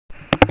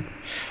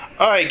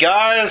Alright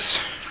guys,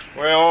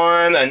 we're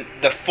on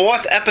the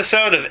 4th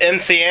episode of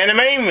MC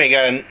Anime. We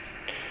got a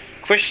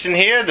Christian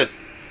here to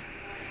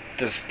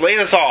lead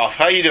us off.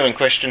 How you doing,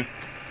 Christian?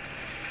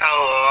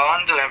 Oh,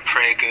 I'm doing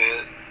pretty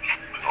good.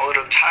 A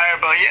little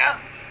tired, but yeah.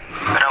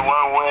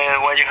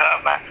 What you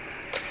have, man?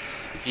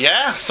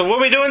 Yeah, so what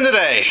are we doing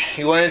today?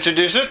 You want to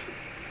introduce it?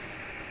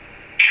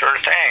 Sure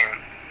thing.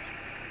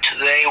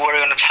 Today we're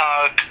gonna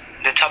talk.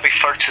 The topic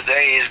for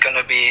today is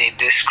gonna be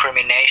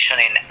discrimination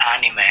in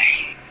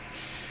anime,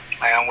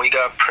 and we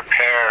got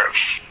prepared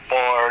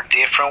 4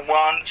 different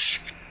ones.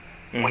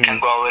 Mm-hmm. We can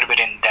go a little bit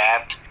in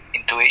depth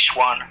into each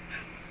one,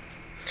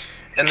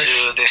 and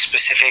the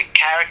specific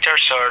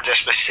characters or the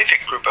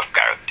specific group of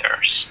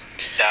characters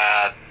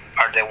that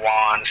are the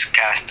ones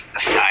cast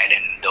aside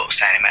in those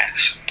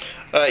animes.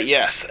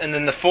 Yes, and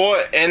then the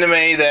 4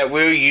 anime that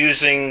we're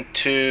using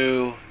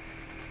to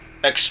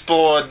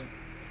explore,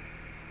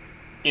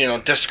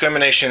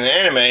 discrimination in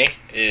anime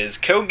is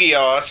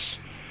Geass,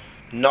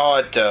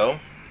 Naruto,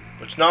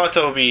 which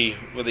Naruto will be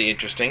really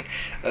interesting,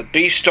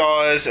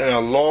 Beaststars, and A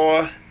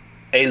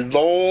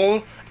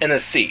Lull, and a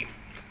C.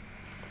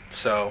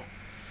 So,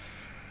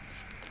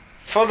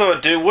 further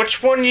ado,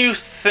 which one you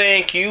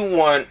think you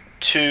want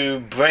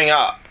to bring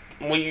up?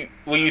 Will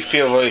you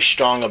feel very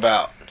strong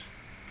about?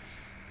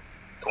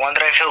 The one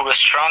that I feel the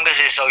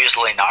strongest is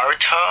obviously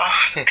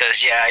Naruto,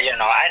 because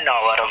I know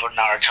a lot of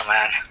Naruto,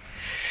 man.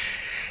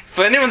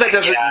 For anyone that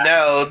doesn't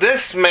know,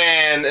 this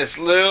man is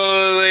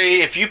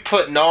literally, if you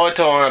put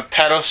Naruto on a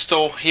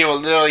pedestal, he will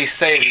literally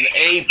say it's an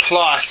A+,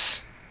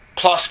 plus.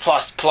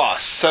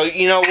 So,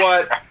 you know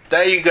what?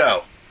 There you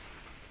go.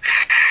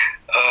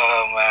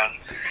 Oh, man.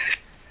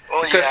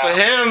 Well, because for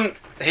him,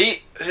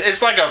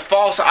 it's like a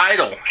false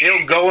idol.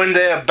 He'll go in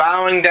there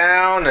bowing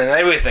down and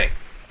everything.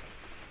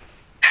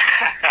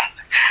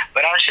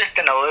 But I'm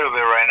shifting a little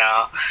bit right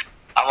now.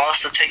 I'm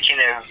also taking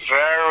a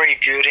very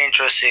good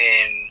interest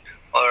in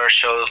other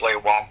shows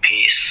like One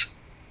Piece.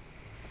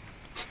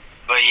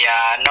 But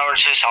yeah,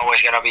 Naruto is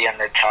always gonna be on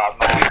the top,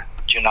 man.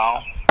 You know?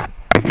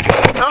 We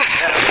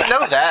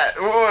know that.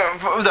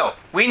 No,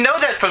 we know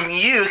that from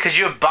you because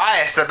you're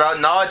biased about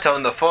Naruto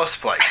in the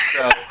first place.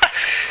 So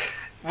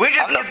we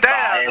just get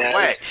that out of the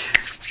way.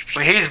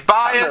 He's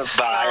biased.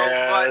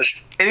 But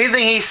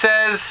anything he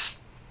says,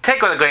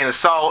 take with a grain of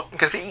salt,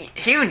 because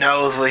he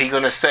knows what he's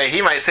going to say.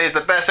 He might say it's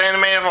the best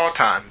anime of all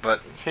time,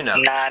 but who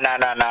knows? Nah.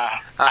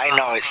 I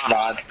know it's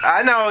not.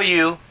 I know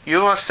you.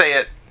 You won't say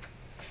it.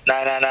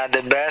 Nah.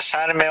 The best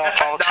anime of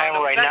all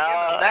time right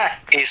now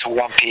is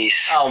One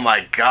Piece. Oh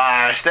my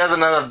gosh, there's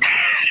another.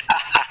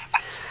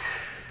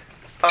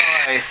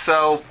 Alright,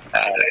 so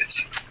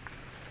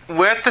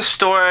we're at the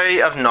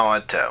story of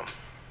Naruto.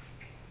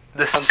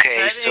 The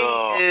setting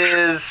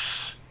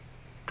is...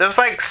 There's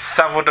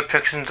several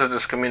depictions of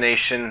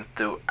discrimination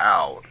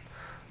throughout.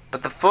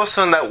 But the first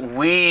one that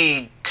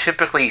we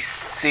typically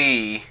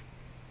see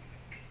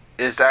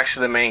is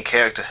actually the main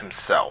character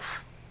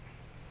himself.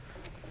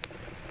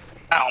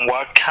 And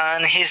what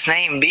can his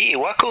name be?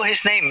 What could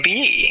his name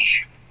be?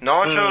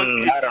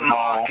 Naruto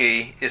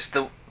Uzumaki is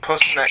the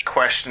person that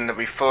question that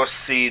we first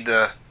see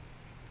the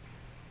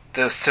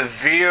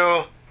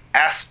severe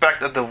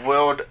aspect of the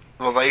world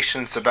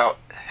relations about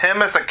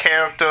him as a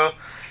character,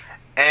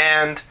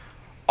 and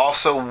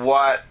also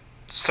what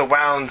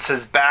surrounds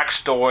his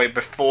backstory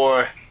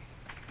before,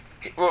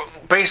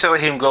 basically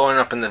him growing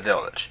up in the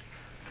village.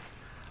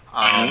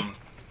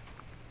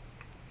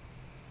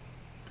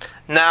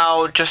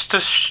 Now, just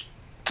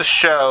to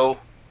show,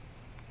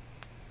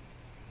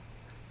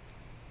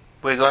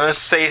 we're going to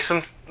say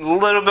some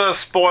little bit of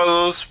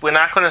spoilers. We're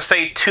not going to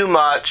say too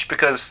much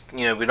because,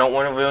 we don't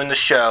want to ruin the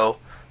show.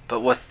 But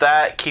with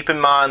that, keep in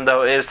mind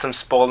there is some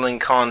spoiling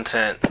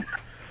content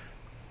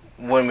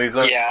when we're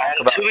going to talk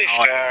about. To be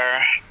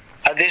fair,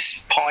 at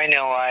this point in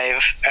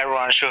life,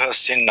 everyone should have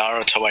seen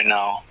Naruto by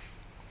now.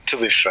 To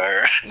be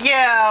fair.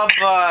 Yeah,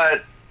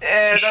 but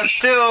there's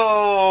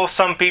still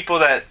some people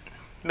that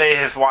may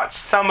have watched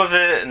some of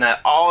it and not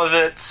all of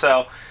it,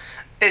 so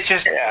it's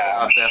just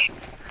out there.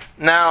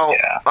 Now,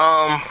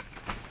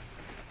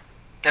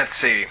 let's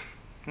see.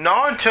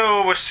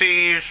 Naruto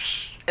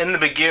receives, in the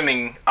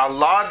beginning, a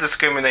lot of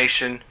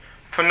discrimination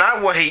for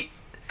not what he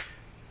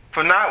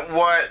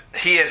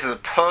is as a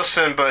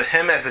person, but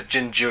him as a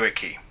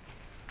Jinchuriki.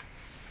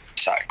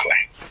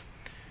 Exactly.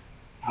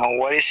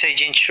 What is a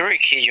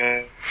Jinchuriki,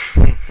 you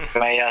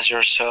may ask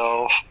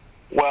yourself?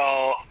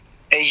 Well,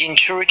 a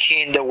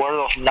Jinchuriki in the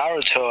world of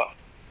Naruto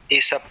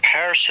is a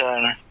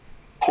person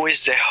who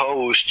is the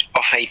host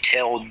of a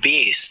tailed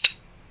beast.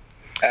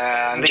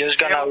 I'm just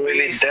gonna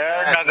leave it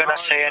there, not gonna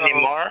say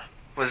anymore.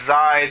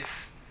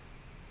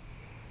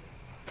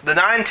 The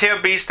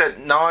 9-tailed beast that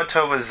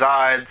Naruto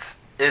resides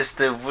is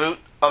the root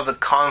of the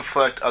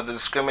conflict of the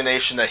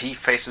discrimination that he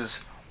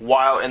faces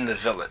while in the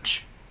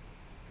village.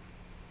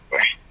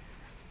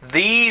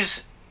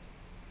 These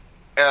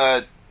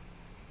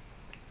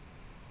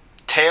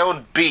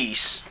tailed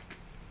beasts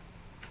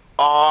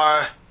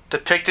are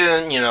depicted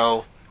in,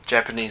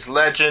 Japanese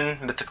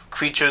legend, mythical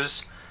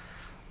creatures,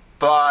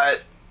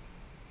 but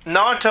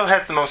Naruto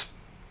has the most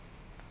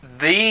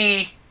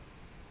the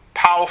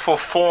powerful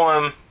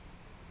form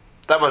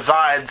that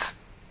resides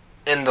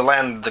in the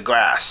land of the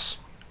grass,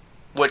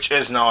 which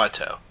is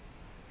Naruto.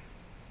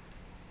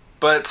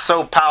 But it's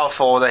so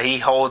powerful that he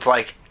holds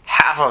like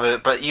half of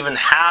it, but even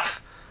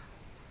half,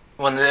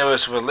 when there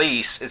was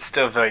release, it's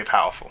still very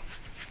powerful.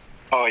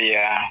 Oh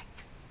yeah.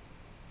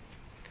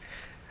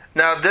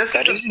 Now this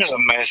is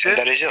amazing.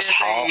 That is just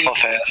half of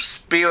it.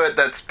 Spirit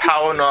that's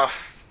power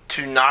enough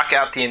to knock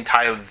out the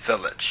entire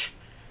village.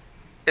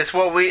 It's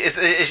what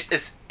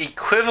it's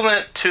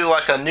equivalent to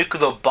like a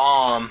nuclear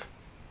bomb,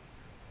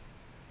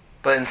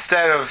 but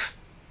instead of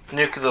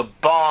nuclear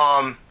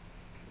bomb,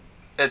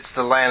 it's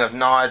the land of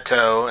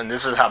Naruto, and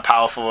this is how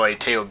powerful a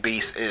tailed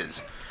beast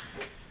is.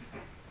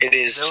 It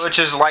is.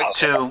 Villages like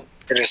to.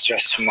 It is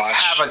just too much.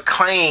 Have a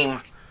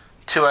claim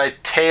to a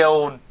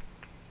tailed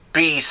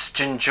beast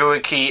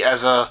Jinchuriki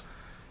as a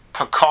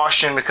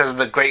precaution because of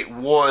the great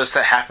wars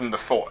that happened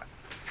before.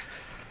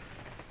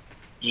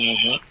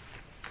 Mm-hmm.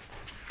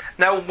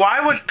 Now, why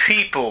would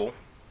people...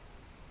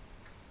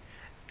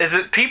 Is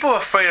it people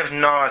afraid of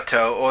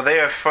Naruto, or they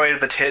are afraid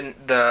of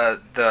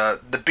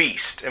the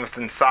beast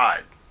within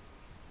inside?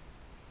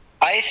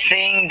 I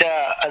think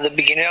that at the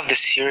beginning of the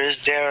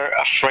series, they're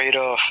afraid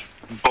of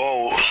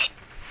both.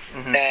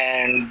 Mm-hmm.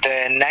 And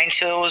the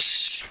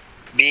Ninetales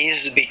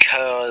beast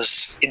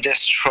because it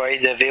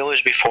destroyed the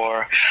village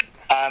before,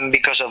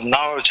 because of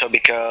Naruto,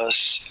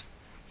 because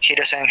he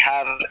doesn't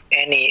have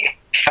any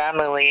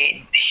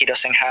family, he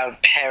doesn't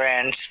have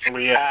parents,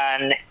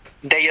 and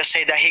they just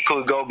say that he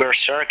could go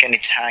berserk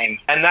anytime.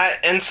 And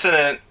that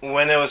incident,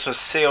 when it was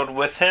sealed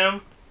with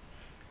him,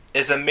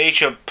 is a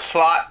major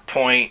plot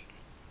point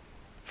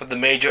for the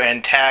major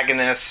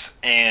antagonists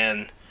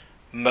and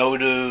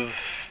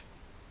motive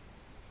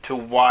to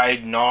why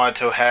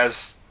Naruto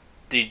has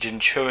the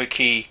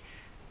Jinchuriki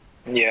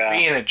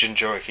being a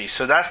Jinchuriki.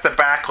 So that's the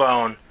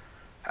background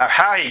of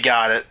how he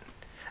got it.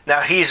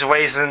 Now he's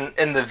raised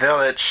in the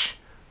village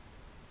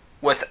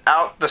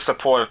without the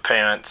support of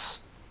parents.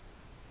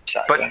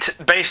 Exactly.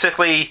 But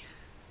basically,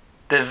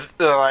 the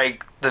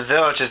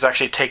village is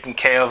actually taking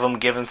care of him,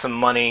 giving him some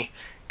money,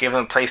 giving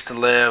him a place to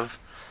live.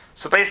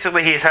 So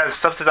basically, he has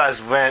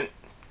subsidized rent,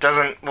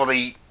 doesn't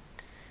really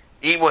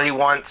eat what he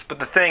wants. But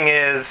the thing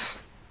is,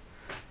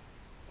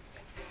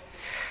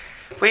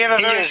 we have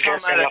a very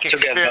traumatic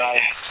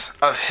experience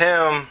of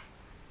him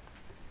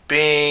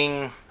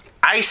being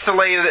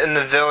isolated in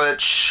the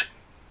village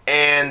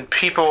and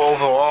people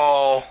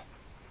overall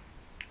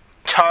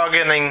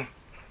targeting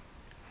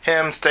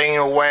him, staying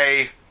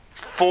away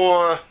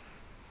for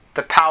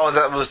the power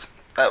that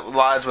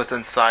lies within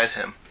inside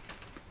him.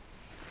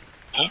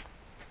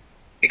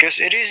 Because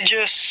it is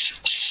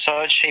just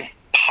such a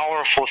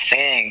powerful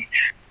thing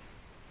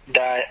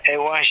that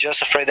everyone's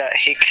just afraid that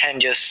he can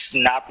just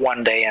snap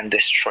one day and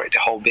destroy the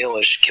whole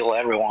village, kill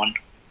everyone.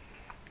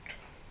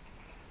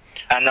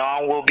 And no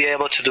one will be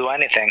able to do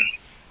anything.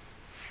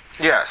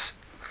 Yes.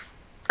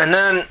 And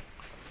then,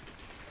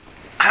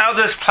 how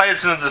this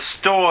plays into the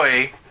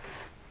story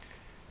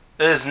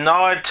is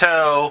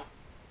Naruto,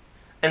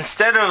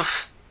 instead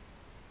of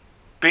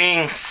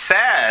being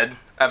sad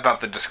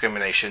about the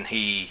discrimination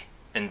he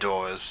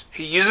endures,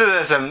 he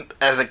uses it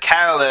as a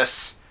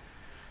catalyst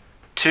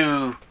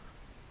to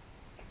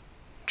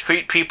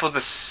treat people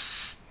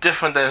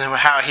different than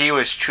how he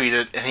was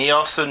treated, and he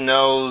also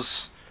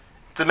knows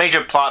the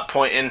major plot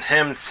point in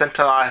him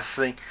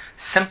sympathizing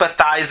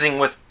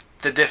with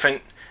the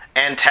different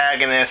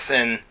antagonists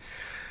and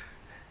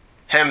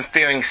him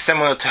feeling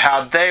similar to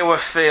how they were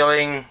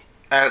feeling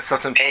at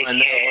certain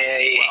point.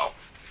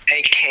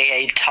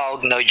 AKA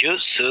Talk no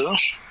Jutsu.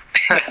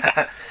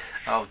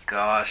 Oh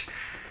gosh.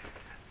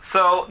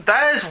 So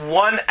that is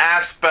one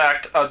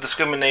aspect of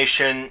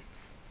discrimination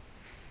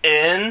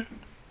in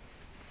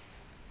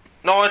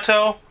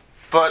Naruto,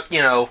 but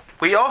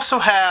we also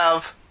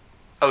have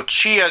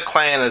Uchiha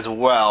clan as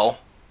well.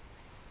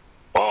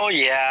 Oh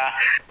yeah,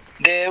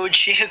 the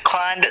Uchiha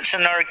clan, that's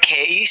another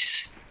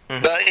case,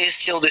 but it's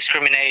still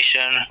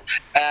discrimination.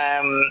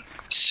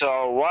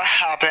 So what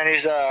happened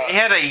is they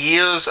had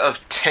years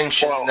of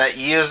tension. Well, that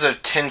years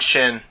of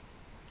tension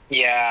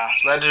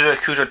led to a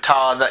coup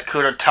d'etat. That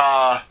coup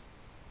d'etat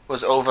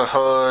was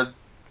overheard.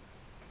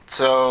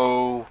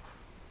 So,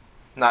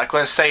 not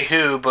going to say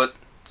who, but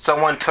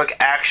someone took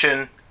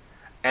action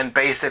and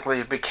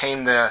basically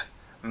became the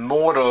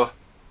mortar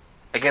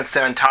against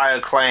their entire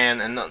clan,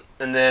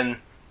 and then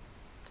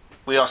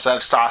we also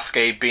have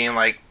Sasuke being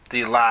like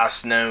the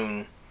last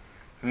known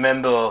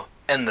member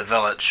in the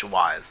village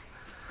wise.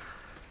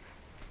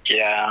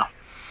 Yeah.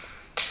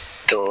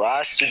 The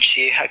last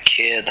Uchiha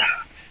kid.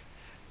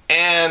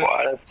 And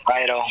what a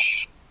title.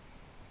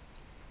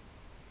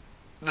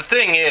 The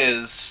thing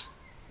is,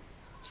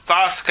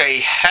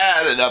 Sasuke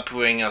had an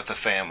upbringing of the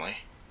family,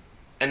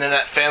 and then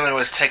that family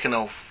was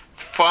taken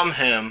from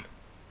him,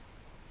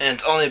 and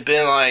it's only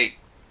been like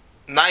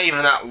not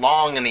even that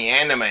long in the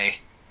anime.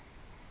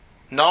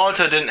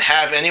 Naruto didn't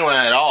have anyone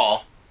at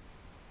all,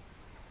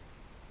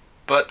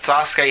 but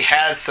Sasuke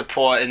had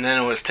support, and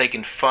then it was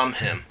taken from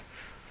him.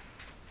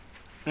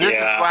 This is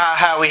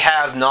how we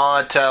have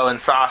Naruto and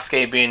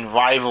Sasuke being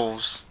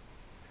rivals.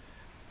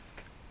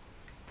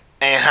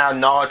 And how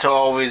Naruto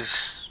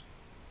always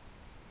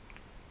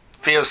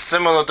feels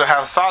similar to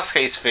how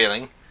Sasuke's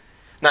feeling.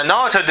 Now,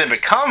 Naruto didn't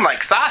become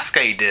like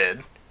Sasuke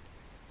did.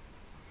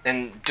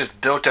 And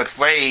just built up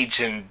rage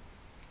and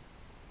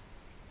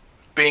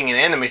being an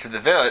enemy to the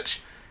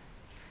village.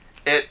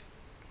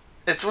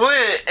 It's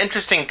really an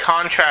interesting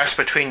contrast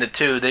between the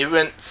two. They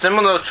went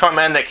similar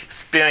traumatic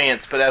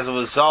experience, but as a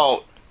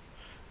result,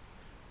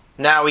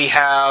 now we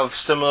have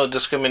similar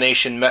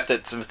discrimination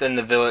methods within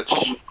the village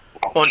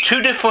on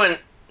two different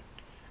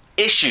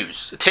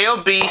issues. The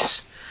Tail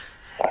Beast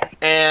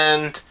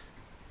and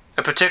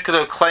a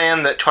particular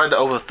clan that tried to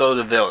overthrow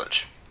the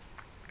village.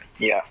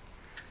 Yeah.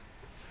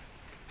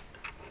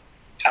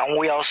 And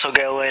we also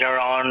get later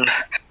on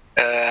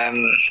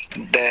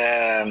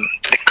the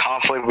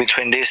conflict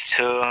between these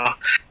two.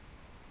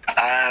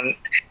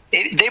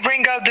 They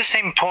bring out the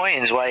same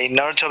points. Like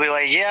Naruto be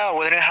like, yeah,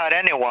 we didn't have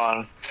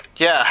anyone.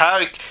 Yeah,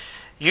 how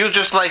you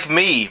just like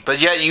me, but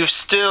yet you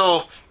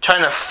still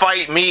trying to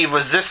fight me,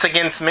 resist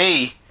against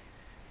me.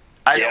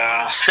 I don't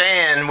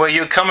understand where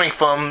you're coming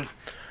from.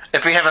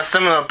 If we have a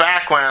similar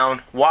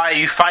background, why are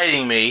you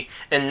fighting me?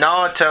 And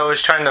Naruto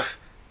is trying to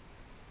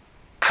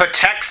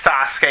protect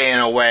Sasuke in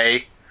a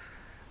way.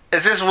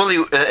 It's just really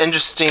an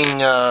interesting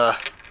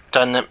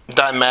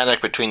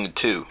dynamic between the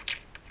two.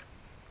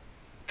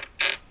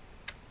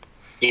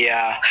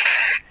 Yeah,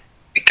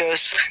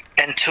 because,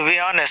 and to be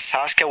honest,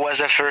 Sasuke was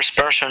the first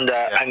person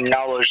that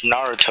acknowledged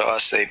Naruto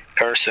as a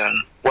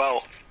person.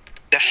 Well,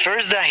 the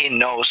first that he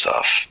knows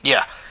of.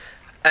 Yeah,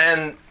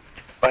 and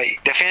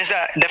like the thing is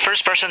that the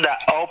first person that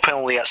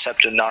openly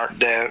accepted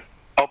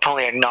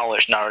openly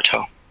acknowledged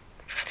Naruto.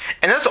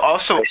 And there's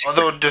also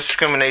other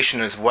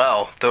discrimination as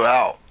well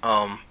throughout.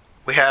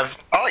 We have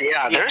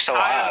there's a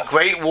lot.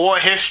 Great War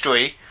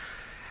history.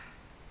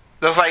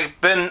 There's like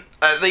been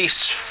at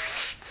least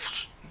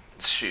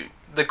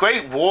the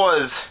Great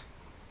Wars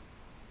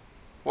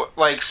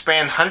like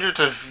span hundreds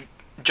of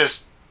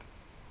just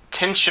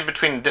tension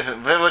between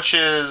different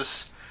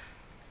villages,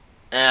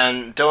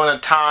 and during a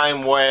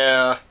time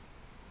where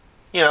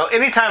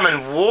anytime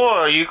in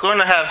war you're going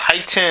to have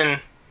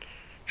heightened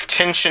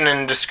tension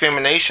and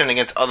discrimination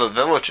against other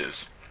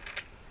villages.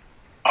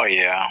 Oh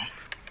yeah.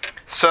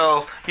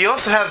 So you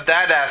also have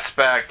that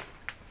aspect,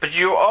 but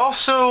you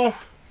also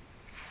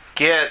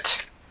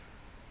get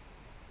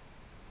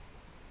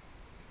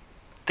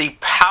the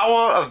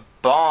power of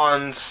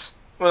bonds.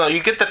 Well,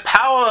 you get the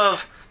power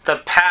of the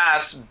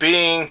past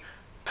being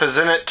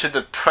presented to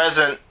the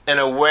present in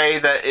a way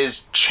that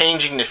is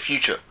changing the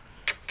future.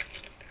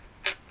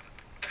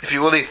 If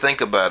you really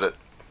think about it.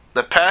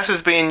 The past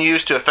is being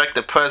used to affect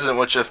the present,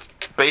 which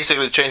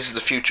basically changes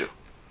the future.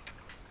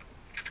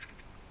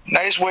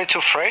 Nice way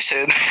to phrase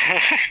it.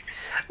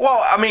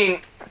 Well, I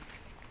mean,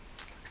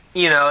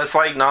 it's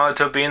like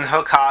Naruto being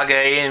Hokage,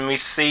 and we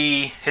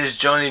see his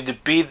journey to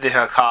be the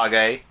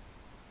Hokage.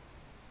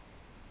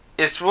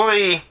 It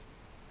really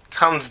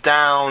comes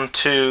down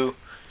to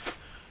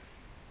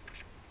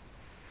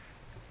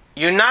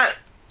you're not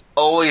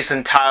always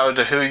entitled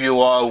to who you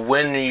are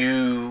when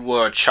you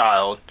were a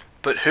child,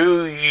 but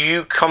who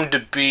you come to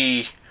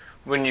be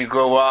when you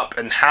grow up,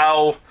 and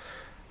how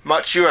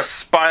much you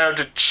aspire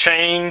to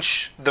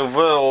change the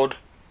world,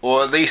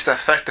 or at least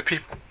affect the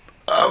people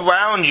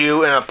around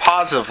you in a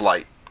positive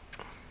light.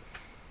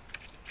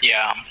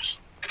 Yeah.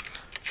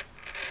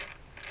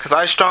 Because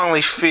I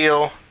strongly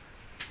feel,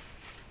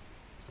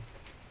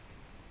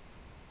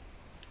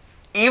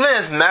 even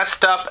as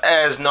messed up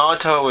as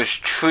Naruto was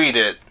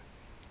treated,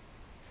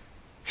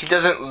 he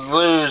doesn't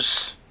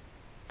lose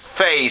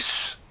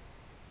face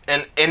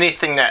in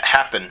anything that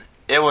happened.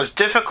 It was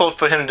difficult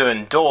for him to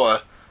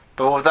endure,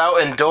 but without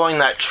enduring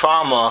that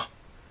trauma,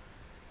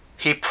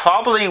 he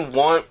probably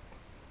won't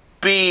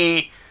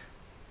be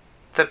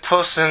the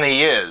person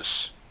he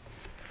is.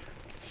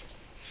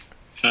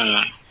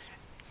 And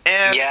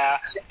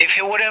if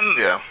he wouldn't,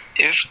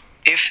 if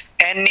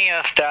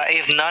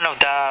none of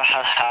that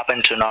had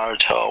happened to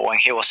Naruto when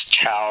he was a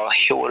child,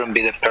 he wouldn't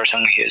be the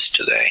person he is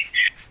today.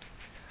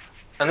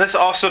 And this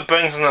also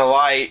brings in the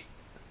light,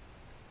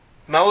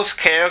 most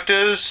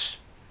characters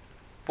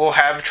will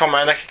have a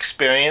traumatic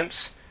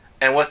experience,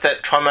 and with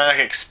that traumatic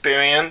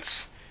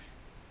experience,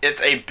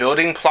 it's a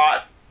building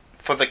plot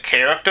for the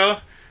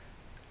character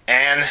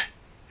and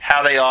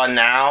how they are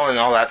now and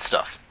all that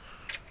stuff.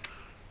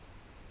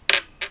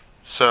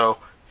 So,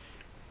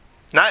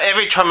 not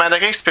every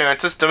traumatic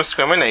experience is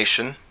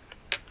discrimination,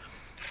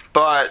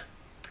 but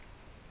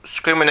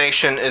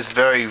discrimination is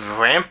very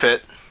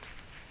rampant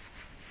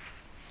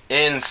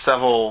in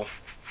several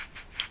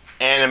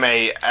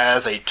anime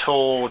as a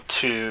tool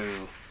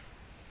to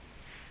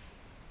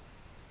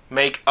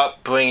make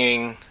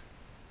upbringing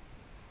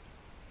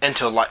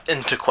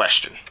into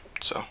question.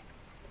 So,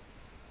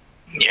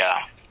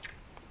 yeah.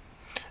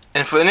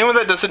 And for anyone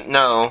that doesn't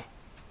know,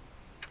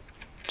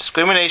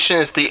 discrimination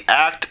is the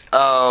act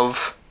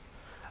of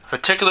a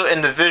particular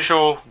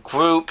individual,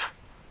 group,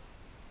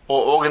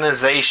 or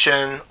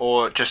organization,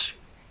 or just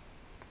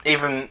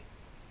even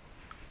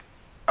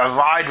a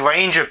wide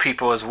range of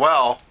people as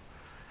well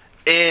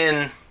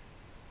in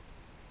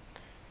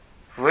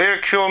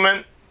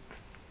ridiculement,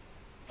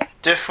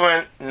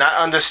 different, not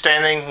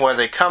understanding where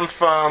they come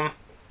from,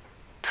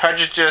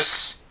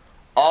 prejudice,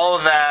 all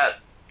of that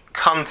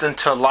comes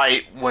into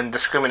light when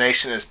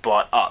discrimination is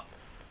brought up.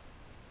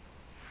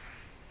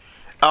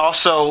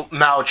 Also,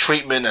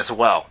 maltreatment as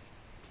well.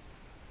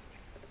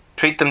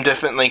 Treat them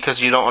differently because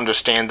you don't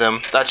understand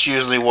them. That's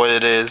usually what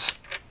it is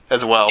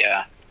as well.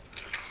 Yeah.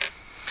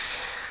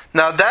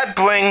 Now that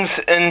brings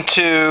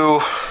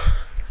into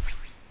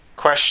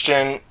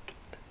question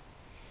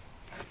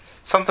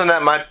something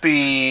that might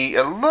be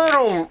a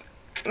little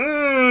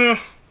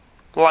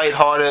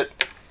lighthearted.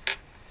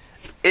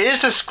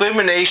 Is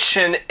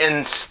discrimination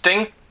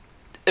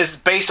is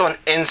based on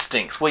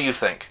instincts? What do you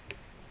think?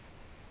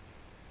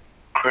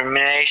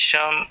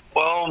 Discrimination,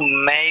 well,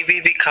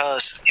 maybe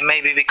because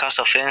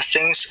of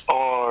instincts,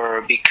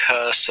 or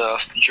because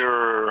of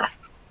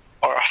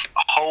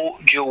how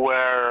you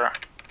were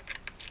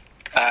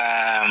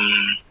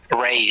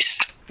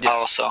raised. Yeah.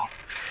 Also.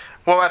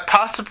 Well, a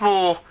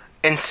possible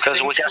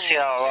instinctual... Because we can see a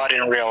lot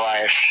in real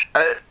life.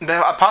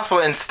 A possible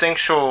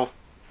instinctual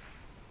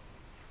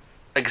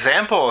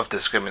example of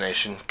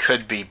discrimination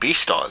could be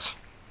Beaststars.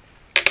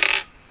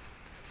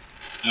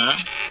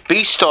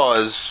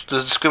 Beaststars, the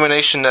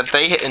discrimination that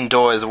they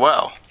endure as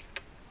well.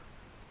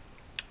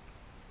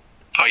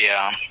 Oh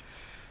yeah.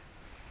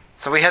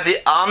 So we have the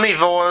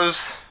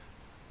omnivores.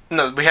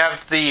 No, we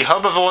have the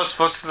herbivores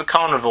versus the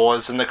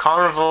carnivores, and the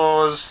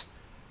carnivores.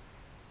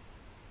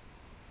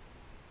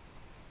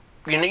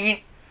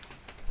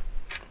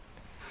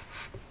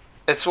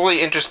 It's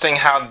really interesting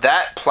how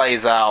that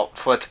plays out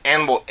for its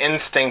animal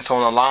instincts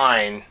on the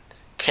line.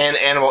 Can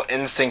animal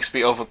instincts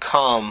be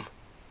overcome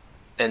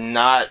and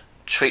not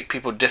treat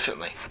people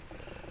differently?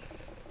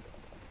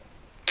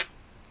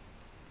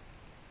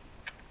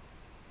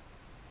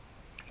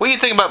 What do you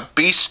think about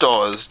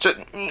Beaststars?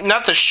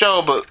 Not the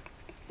show, but,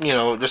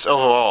 just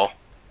overall.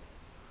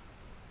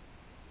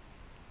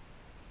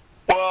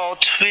 Well,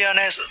 to be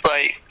honest,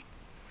 I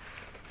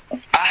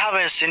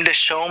haven't seen the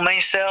show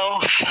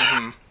myself.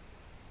 Mm-hmm.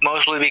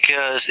 Mostly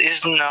because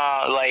it's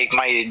not,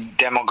 my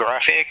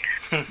demographic.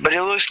 But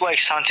it looks like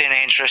something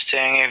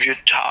interesting if you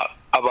talk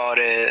about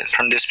it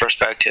from this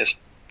perspective.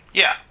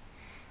 Yeah.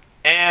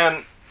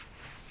 And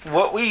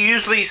what we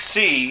usually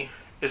see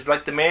is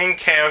the main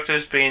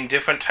characters being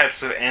different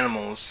types of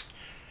animals.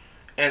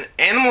 And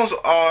animals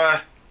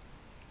are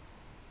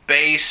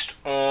based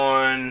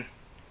in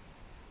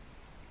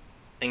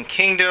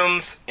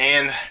kingdoms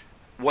and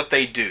what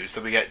they do.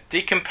 So we got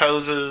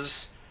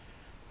decomposers,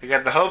 we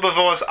got the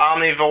herbivores,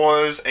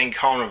 omnivores, and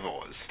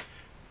carnivores.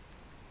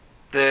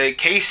 The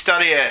case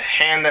study at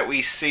hand that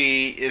we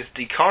see is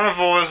the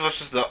carnivores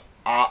versus the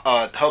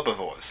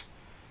herbivores.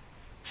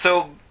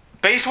 So,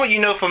 based on what you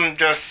know from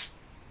just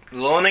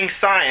learning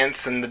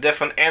science and the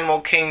different animal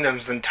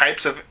kingdoms and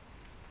types of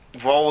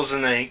roles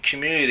in the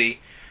community,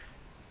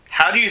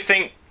 how do you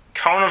think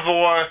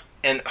carnivore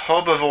and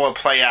herbivore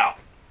play out?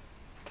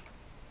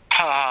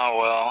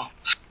 Well,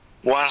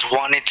 one's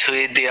wanted to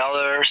eat the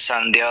others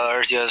and the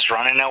others just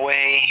running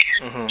away,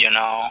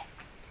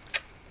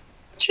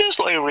 Just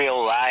like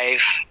real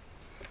life.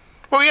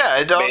 Well, yeah,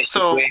 it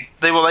also,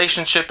 the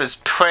relationship is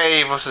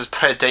prey versus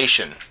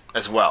predation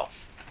as well.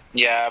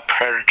 Yeah,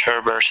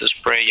 predator versus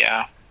prey,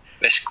 yeah,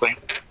 basically.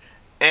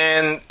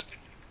 And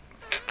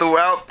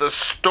throughout the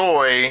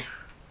story,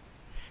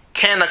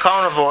 can the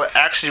carnivore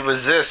actually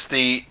resist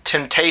the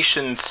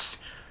temptations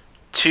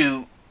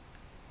to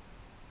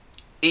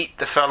eat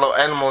the fellow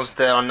animals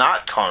that are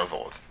not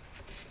carnivores?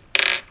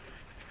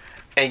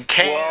 And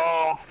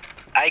Well,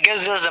 I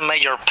guess that's a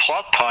major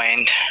plot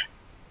point,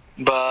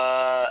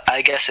 but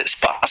I guess it's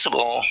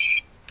possible.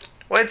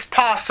 Well, it's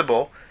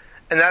possible.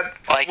 And that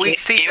we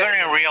see even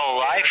in real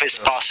life, it's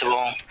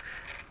possible.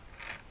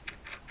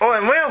 Oh,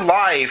 in real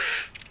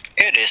life,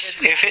 it is.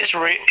 If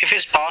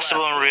it's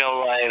possible in real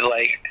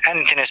life,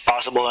 anything is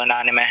possible in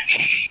anime.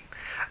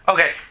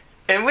 Okay,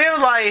 in real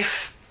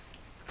life,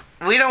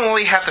 we don't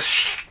really have the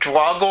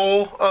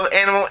struggle of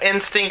animal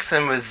instincts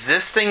and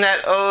resisting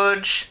that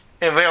urge.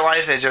 In real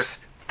life, it's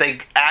just they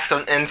act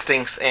on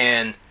instincts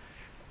and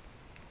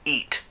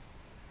eat.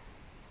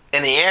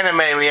 In the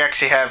anime, we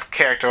actually have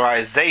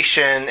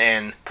characterization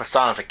and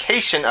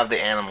personification of the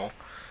animal.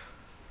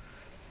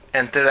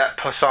 And through that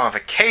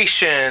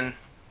personification,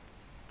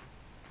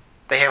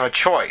 they have a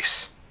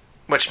choice,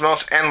 which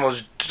most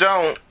animals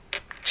don't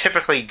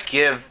typically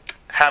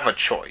have a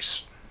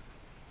choice.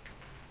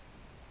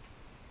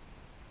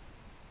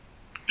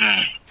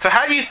 So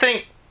how do you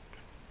think,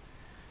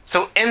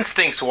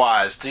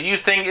 instincts-wise, do you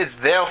think it's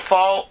their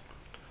fault?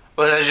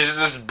 Or they're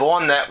just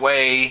born that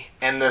way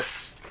and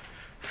this...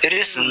 It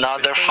is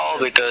not their fault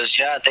because,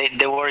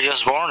 they were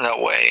just born that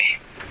way.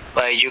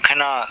 You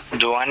cannot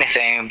do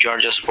anything if you're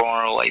just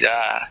born like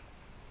that.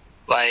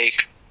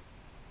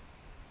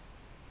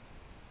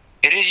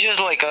 It is just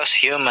like us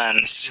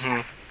humans.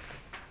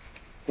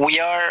 Mm-hmm. We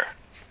are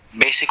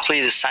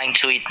basically designed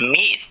to eat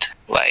meat.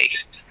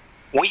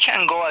 we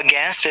can go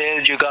against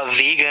it. You got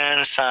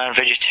vegans and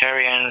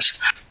vegetarians,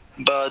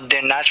 but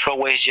the natural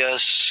way is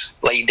just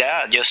like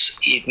that. Just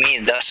eat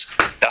meat. That's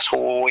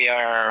who we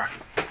are.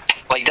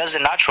 Like that's the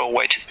natural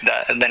way.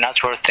 The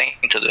natural thing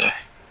to do.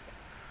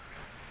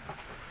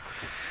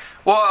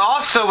 Well,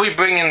 also we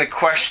bring into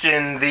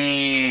question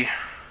the.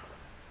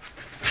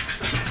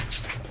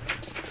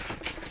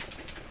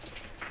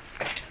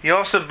 You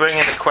also bring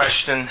into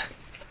question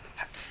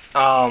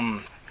the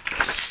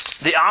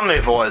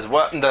omnivores,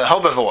 the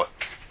herbivore.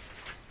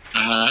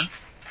 Mm-hmm.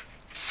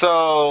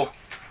 So,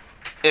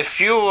 if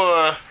you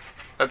were,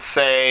 let's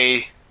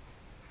say,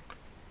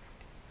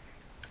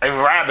 a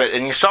rabbit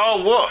and you saw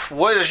a wolf,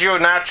 what is your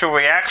natural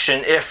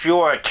reaction if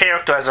you're a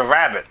character as a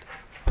rabbit?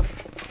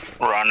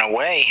 Run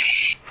away.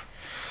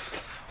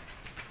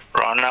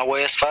 Run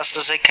away as fast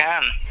as I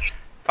can.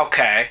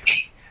 Okay.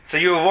 So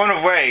you run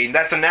away.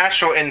 That's a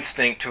natural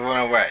instinct to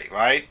run away,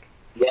 right?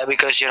 Yeah,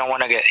 because you don't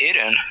want to get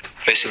eaten,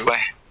 basically.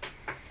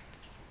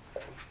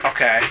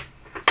 Okay.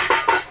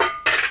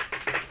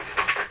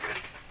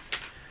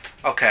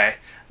 Okay.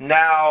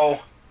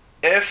 Now,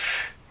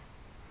 if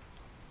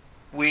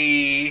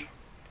we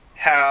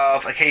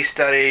have a case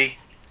study,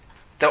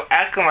 they're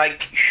acting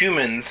like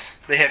humans,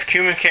 they have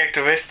human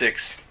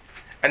characteristics,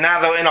 and now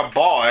they're in a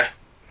bar,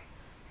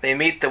 they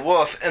meet the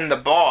wolf in the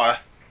bar,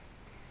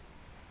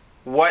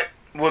 what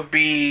would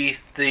be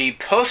the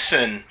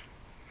person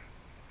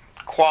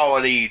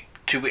quality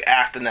to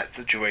react in that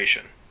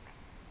situation?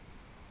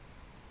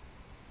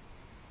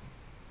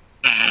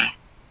 Mm-hmm.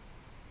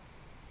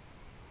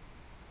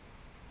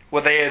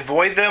 Would they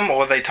avoid them or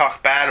would they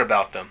talk bad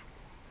about them?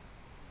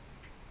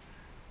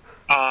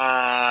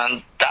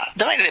 That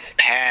might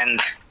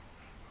depend.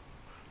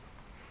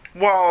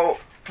 Well,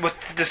 with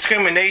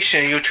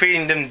discrimination, you're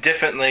treating them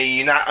differently,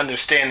 you're not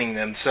understanding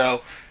them,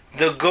 so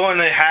they're going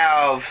to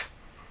have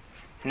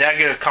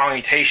negative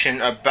connotation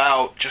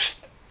about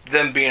just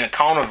them being a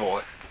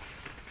carnivore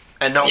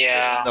and don't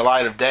get in the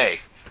light of day.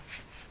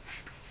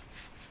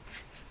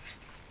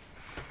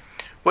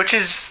 Which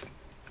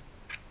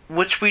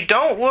we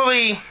don't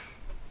really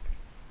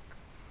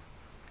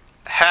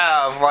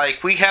have.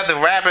 Like, we have the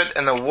rabbit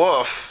and the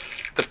wolf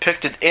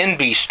depicted in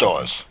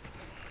Beaststars.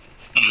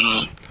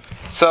 Mm-hmm.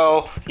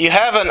 So, you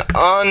have an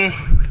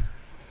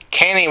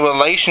uncanny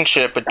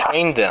relationship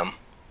between them.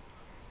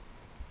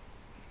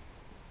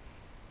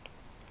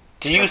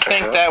 Do you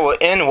think that will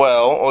end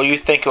well, or you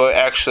think it will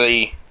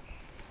actually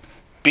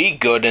be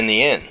good in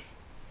the end?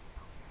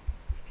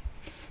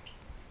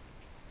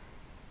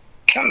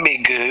 Can be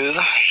good.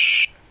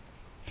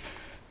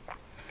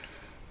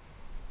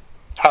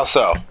 How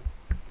so?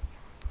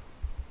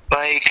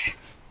 Like,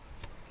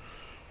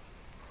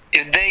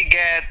 if they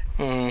get,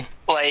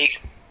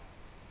 like,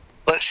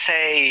 let's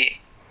say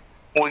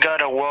we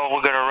got a wolf,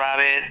 we got a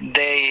rabbit,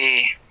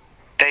 they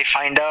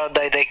find out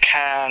that they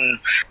can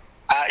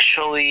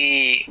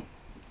actually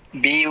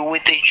be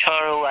with each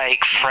other,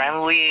 like,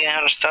 friendly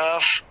and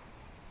stuff.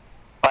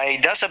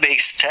 Like, that's a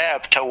big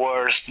step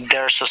towards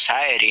their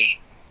society.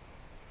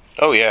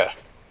 Oh, yeah.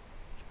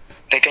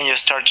 They can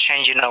just start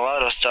changing a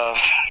lot of stuff.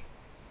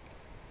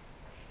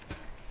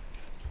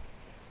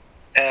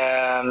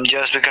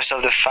 Just because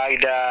of the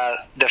fact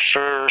that the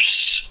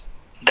first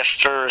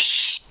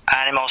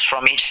animals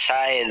from each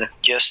side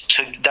just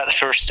took that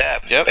first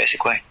step,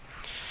 basically.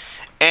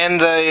 And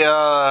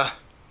the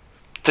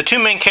two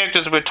main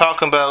characters we're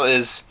talking about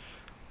is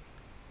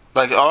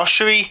like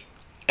Oshri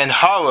and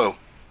Haru.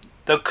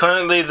 They're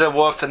currently the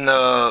wolf and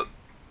the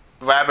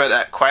rabbit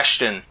at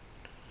question.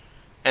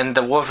 And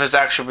the wolf is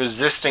actually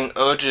resisting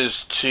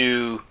urges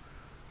to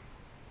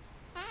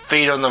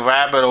feed on the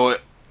rabbit or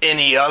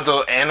any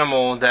other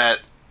animal that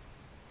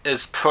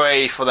is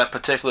prey for that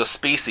particular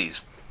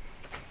species.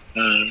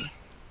 Mm.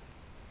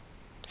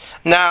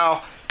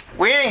 Now,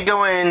 we ain't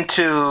going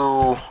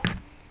into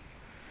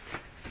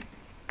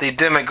the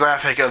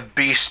demographic of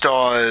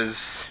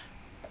Beaststars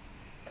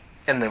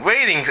in the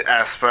ratings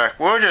aspect.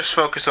 We're just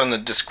focused on the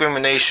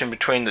discrimination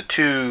between the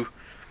two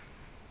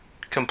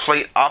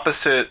complete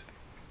opposite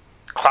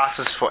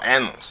classes for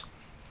animals.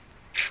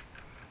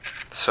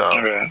 So,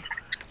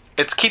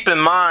 it's keep in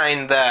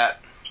mind that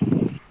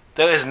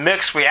there is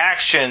mixed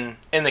reaction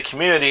in the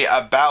community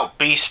about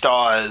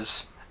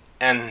Beaststars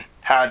and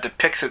how it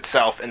depicts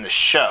itself in the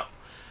show.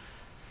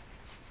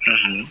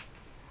 Mm-hmm.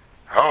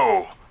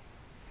 Oh.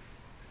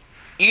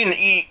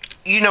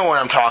 You know what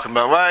I'm talking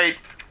about, right?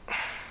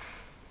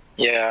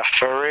 Yeah,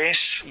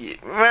 furries.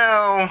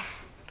 Well,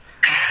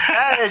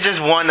 that is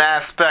just one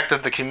aspect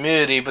of the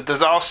community, but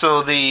there's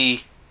also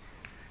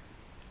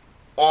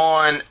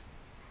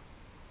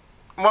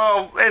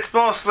it's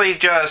mostly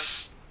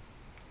just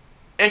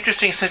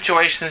interesting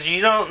situations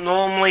you don't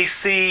normally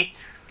see,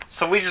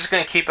 so we're just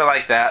going to keep it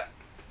like that.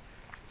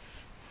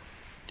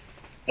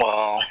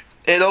 Well,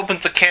 it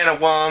opens a can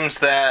of worms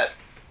that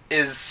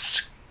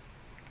is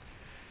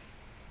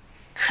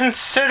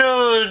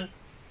considered,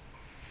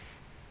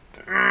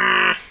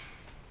 I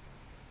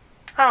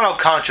don't know,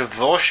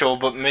 controversial,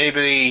 but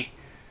maybe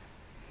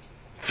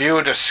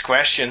viewer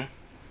discretion.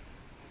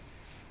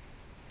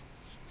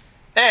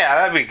 Yeah,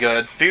 that'd be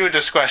good. Viewer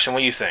discretion, what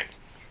do you think?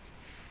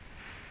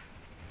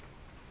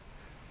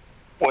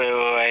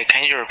 Wait,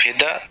 can you repeat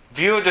that?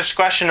 Viewer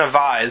discretion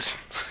advised.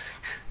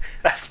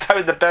 That's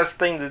probably the best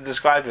thing to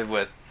describe it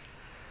with.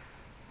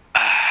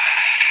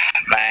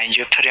 Man,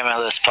 you put him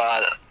on the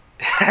spot.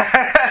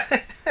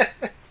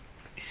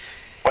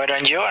 Why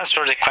don't you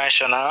answer the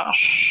question, huh?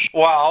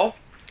 Well,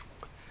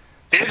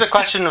 viewer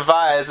discretion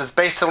advised is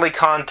basically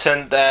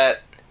content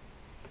that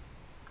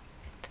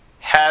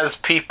has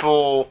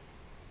people...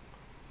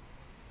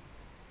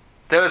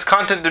 There is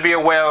content to be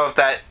aware of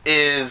that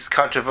is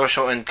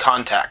controversial in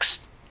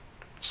context.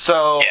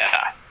 So,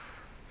 yeah.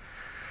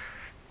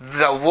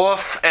 The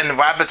wolf and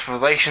rabbit's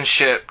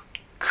relationship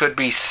could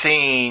be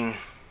seen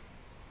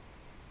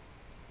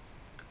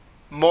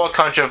more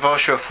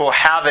controversial for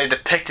how they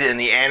depict it in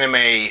the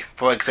anime.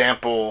 For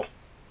example,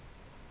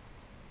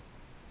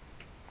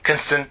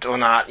 consent or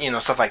not,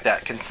 stuff like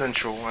that,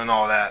 consensual and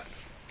all that.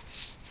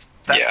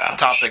 That's yeah. The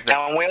topic.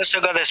 And we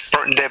also got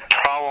the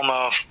problem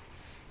of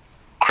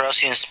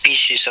crossing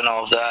species and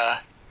all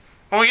that.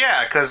 Well,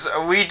 yeah, because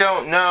we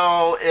don't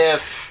know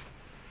if,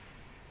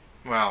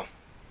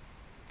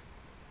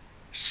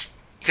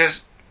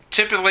 because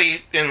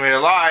typically in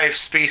real life,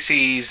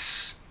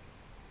 species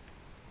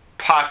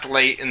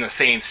populate in the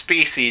same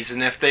species,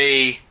 and if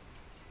they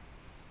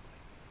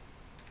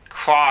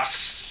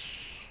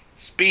cross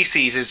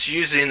species, it's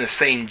usually in the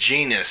same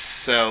genus.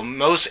 So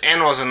most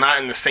animals are not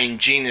in the same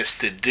genus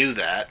to do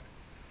that.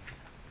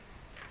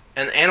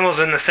 And animals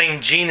in the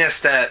same genus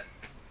that,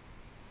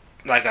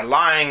 like a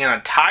lion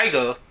and a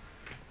tiger,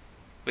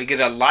 we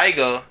get a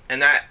liger,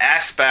 and that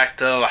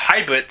aspect of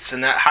hybrids,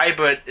 and that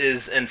hybrid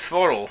is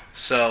infertile,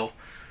 so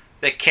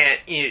they can't.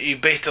 You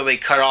basically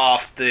cut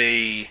off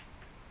the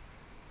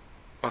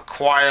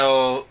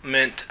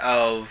requirement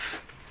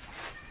of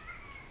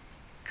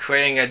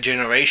creating a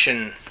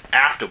generation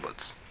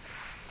afterwards.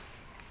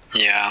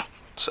 Yeah.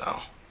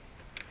 So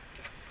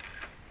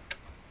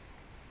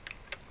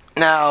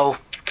now,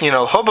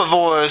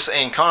 herbivores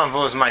and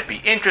carnivores might be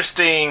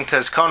interesting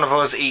because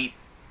carnivores eat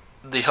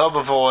the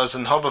herbivores,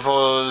 and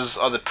herbivores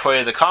are the prey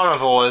of the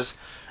carnivores,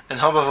 and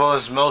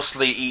herbivores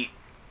mostly eat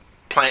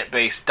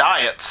plant-based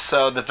diets,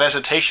 so the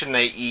vegetation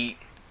they eat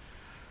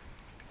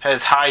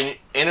has high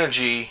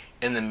energy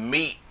in the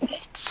meat.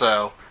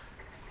 So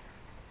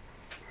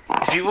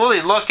if you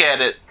really look at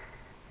it,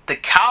 the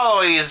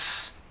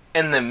calories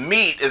in the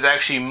meat is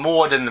actually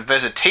more than the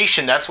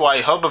vegetation. That's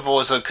why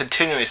herbivores are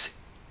continuously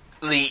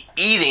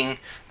eating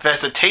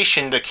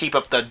vegetation to keep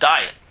up their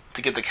diet,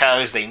 to get the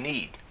calories they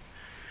need.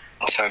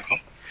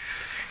 Exactly.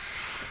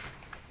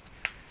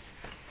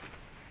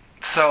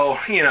 So,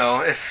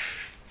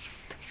 if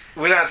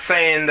we're not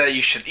saying that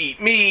you should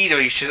eat meat or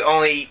you should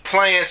only eat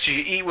plants,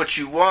 you eat what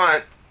you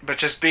want, but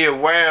just be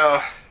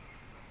aware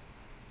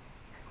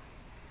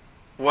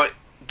what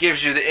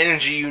gives you the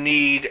energy you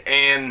need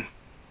and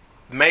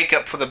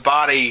makeup for the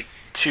body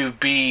to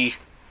be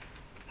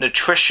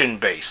nutrition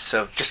based.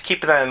 So just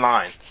keep that in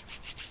mind.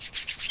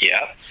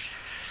 Yeah.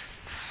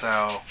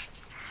 So,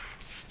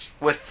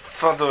 with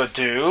further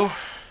ado,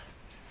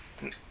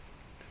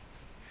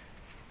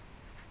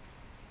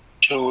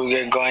 should we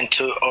get going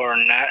to our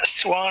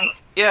next one?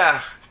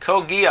 Yeah,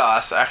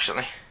 Geass,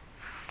 actually.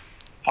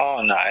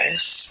 Oh,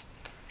 nice.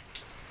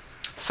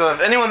 So,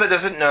 if anyone that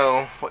doesn't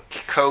know what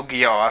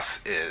Geass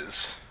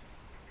is,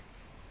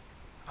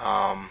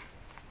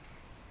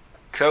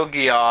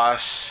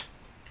 Geass,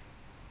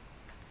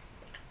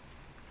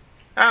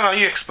 I don't know,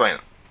 you explain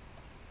it.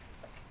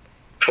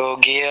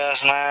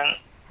 Geass, man.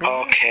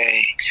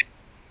 Okay.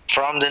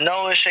 From the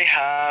knowledge I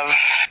have,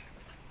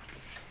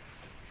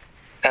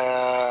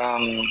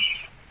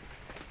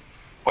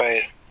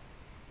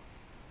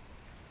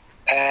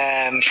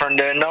 from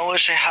the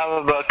knowledge I have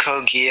about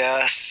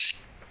Geass,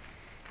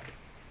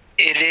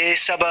 it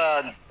is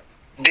about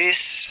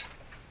this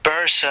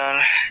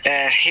person,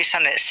 and he's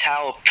an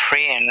exiled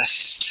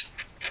prince,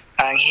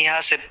 and he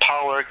has a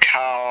power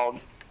called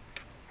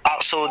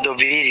absolute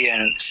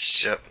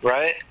obedience. Yep.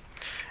 Right?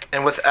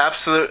 And with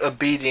absolute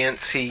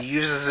obedience, he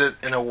uses it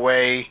in a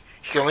way,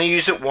 he can only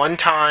use it one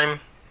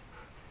time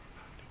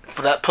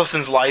for that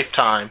person's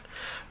lifetime.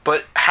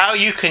 But how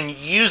you can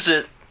use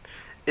it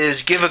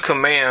is give a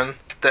command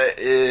that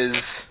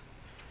is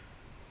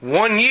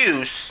one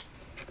use,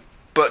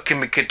 but can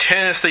be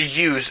continuously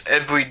used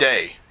every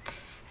day.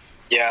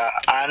 Yeah,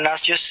 and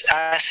as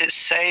it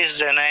says,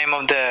 the name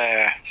of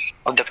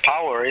the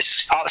power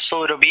is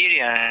absolute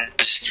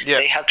obedience. Yeah.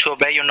 They have to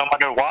obey you no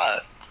matter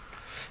what.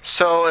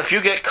 So if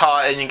you get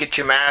caught and you get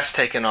your mask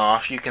taken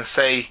off, you can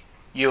say,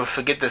 "You'll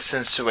forget this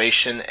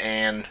situation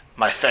and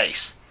my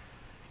face.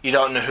 You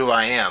don't know who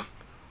I am."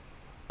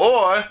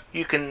 Or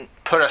you can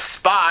put a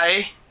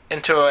spy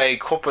into a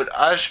corporate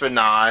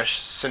espionage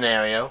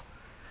scenario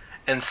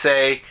and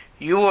say,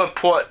 "You will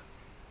report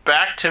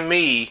back to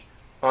me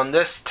on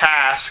this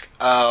task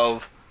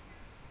of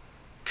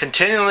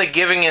continually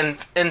giving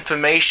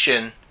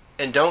information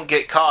and don't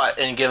get caught,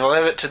 and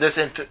deliver it to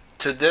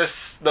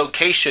this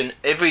location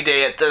every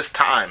day at this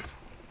time."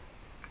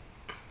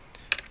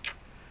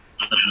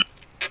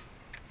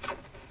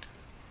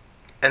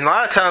 And a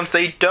lot of times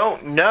they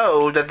don't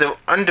know that they're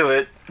under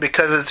it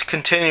because it's a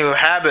continual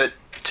habit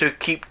to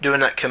keep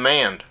doing that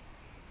command.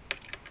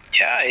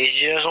 Yeah, it's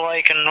just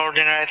like an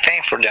ordinary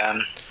thing for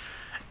them.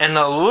 And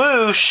the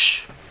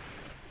Lelouch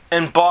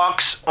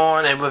embarks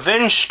on a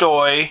revenge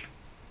story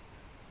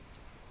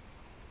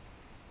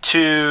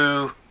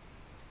to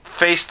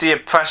face the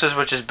oppressors,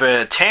 which is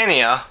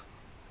Britannia,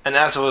 and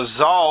as a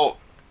result,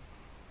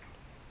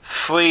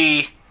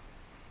 free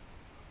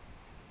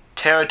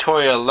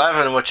Territory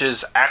 11, which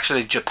is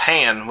actually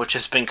Japan, which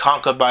has been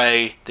conquered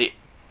by the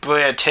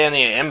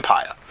Britannia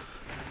Empire.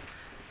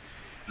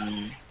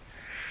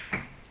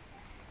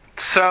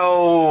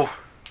 So,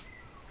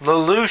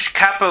 Lelouch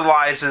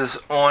capitalizes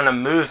on a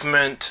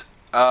movement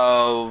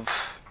of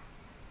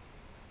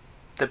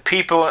the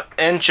people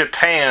in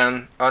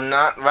Japan are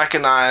not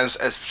recognized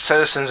as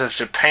citizens of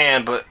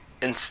Japan, but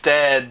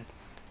instead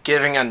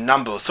giving a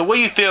number. So what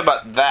do you feel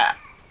about that?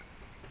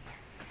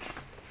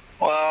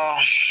 Well,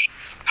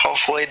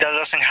 hopefully that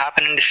doesn't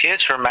happen in the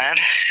future, man.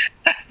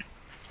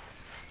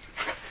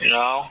 You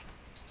know?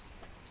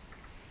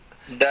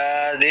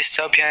 The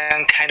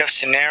dystopian kind of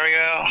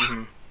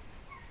scenario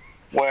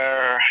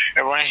where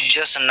everyone is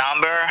just a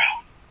number.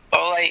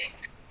 Well, like,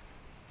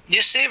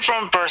 you see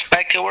from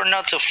perspective, we're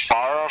not too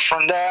far off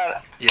from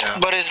that. Yeah.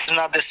 But it's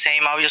not the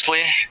same,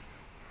 obviously.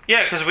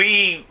 Yeah, because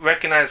we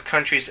recognize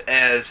countries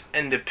as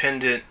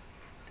independent,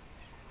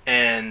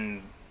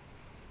 and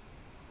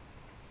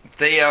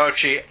they are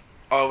actually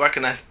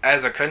recognized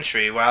as a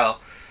country, while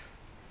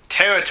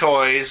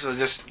territories are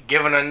just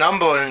given a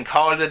number and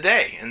call it a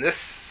day. In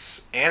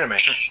this anime.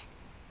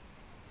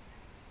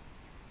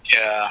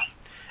 Yeah.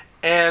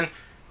 And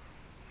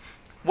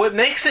what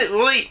makes it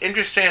really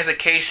interesting as a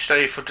case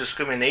study for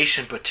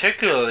discrimination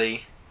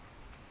particularly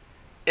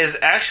is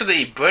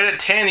actually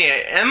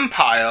Britannia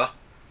Empire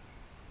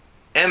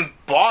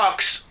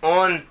embarks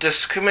on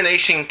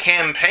discrimination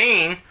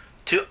campaign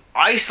to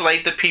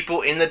isolate the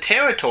people in the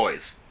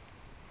territories.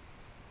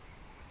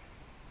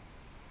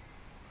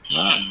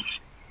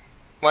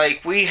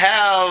 Like, we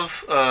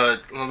have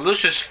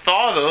Lelouch's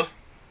father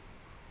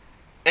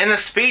in a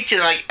speech in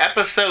like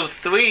episode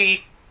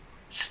 3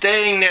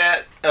 stating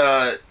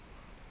that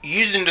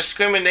using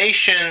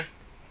discrimination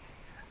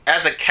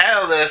as a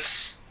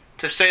catalyst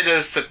to say that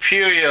it's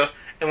superior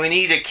and we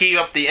need to keep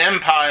up the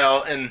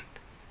empire and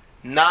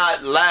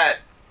not let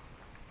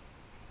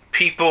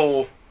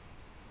people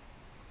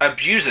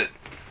abuse it.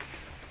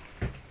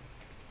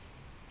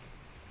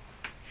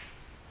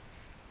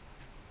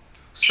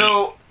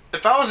 So,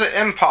 if I was an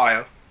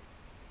empire,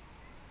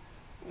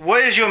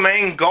 what is your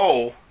main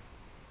goal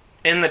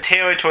in the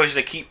territories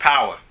to keep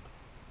power?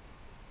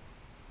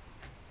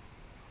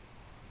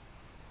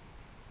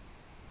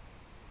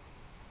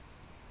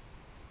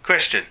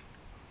 Christian.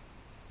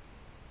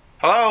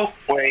 Hello?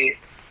 Wait,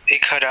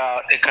 it cut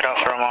out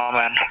for a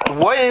moment.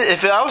 What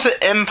if I was an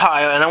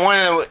empire and I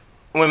wanted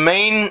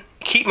to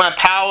keep my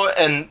power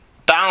and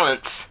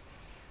balance,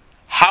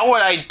 how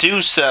would I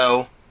do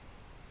so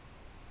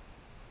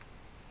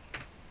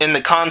in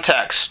the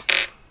context?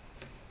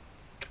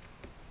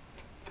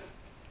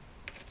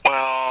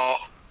 Well,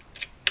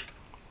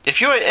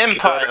 if you're an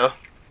empire,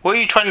 what are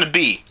you trying to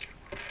be?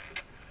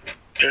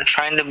 You're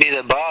trying to be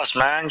the boss,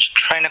 man. You're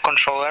trying to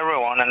control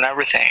everyone and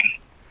everything.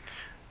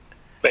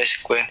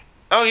 Basically.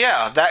 Oh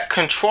yeah, that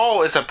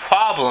control is a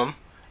problem.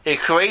 It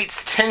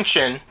creates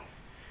tension,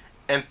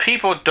 and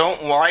people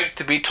don't like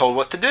to be told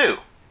what to do.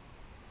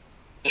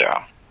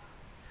 Yeah.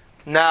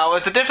 Now,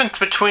 there's a difference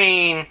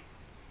between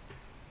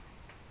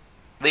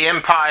the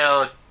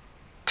empire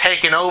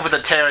taking over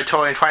the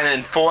territory and trying to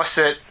enforce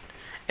it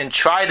and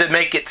try to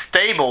make it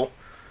stable.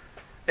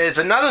 There's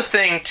another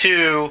thing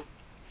to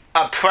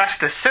oppress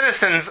the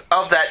citizens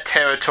of that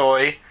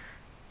territory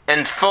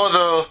and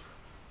further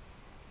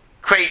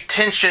create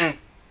tension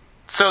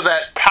so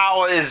that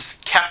power is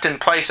kept in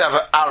place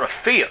out of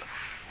fear.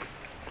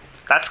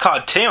 That's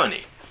called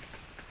tyranny.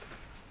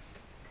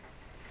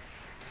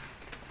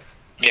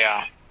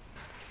 Yeah.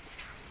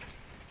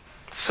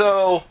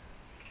 So,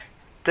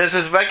 there's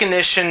this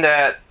recognition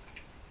that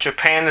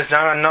Japan is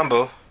not a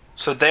number,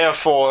 so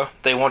therefore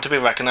they want to be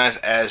recognized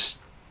as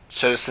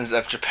citizens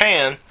of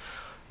Japan.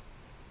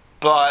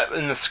 But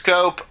in the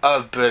scope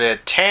of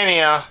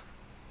Britannia,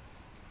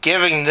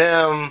 giving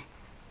them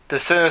the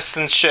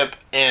citizenship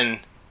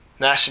and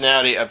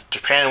nationality of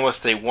Japan,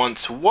 which they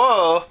once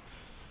were,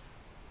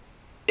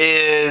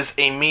 is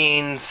a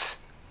means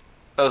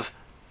of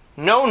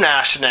no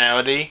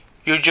nationality.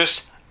 You're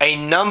just a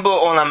number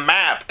on a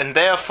map, and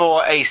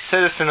therefore a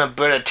citizen of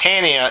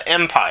Britannia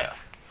Empire.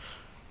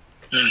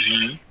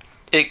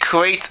 It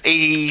creates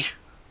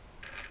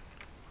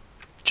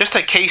just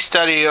a case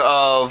study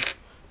of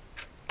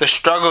the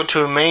struggle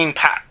to remain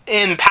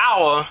in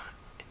power,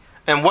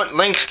 and what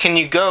lengths can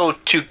you go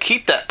to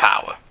keep that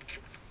power.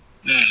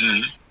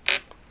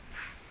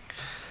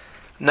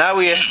 Now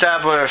we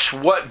establish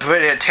what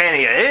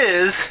Britannia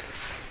is,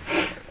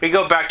 we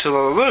go back to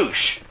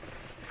Lelouch.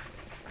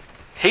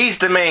 He's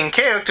the main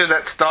character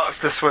that starts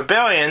this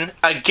rebellion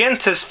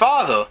against his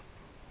father.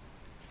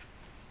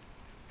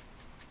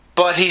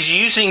 but he's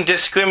using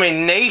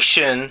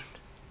discrimination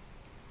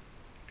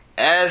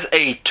as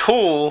a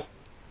tool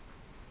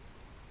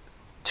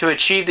to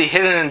achieve the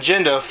hidden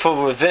agenda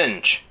for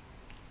revenge.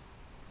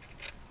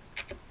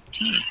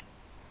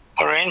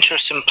 Or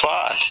interesting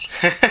plot.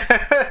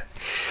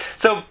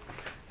 So,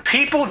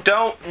 people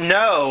don't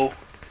know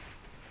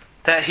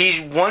that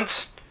he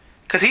wants...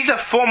 Because he's a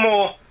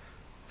former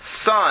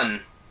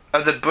son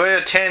of the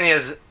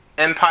Britannia's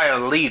empire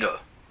leader.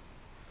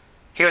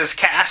 He was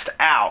cast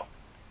out.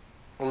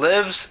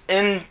 Lives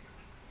in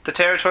the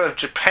territory of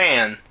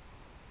Japan,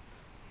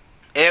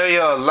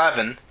 Area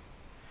 11,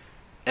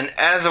 and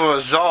as a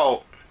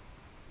result,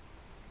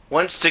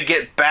 wants to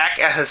get back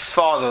at his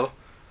father,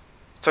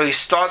 so he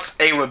starts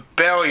a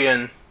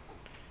rebellion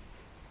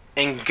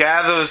and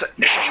gathers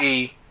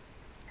a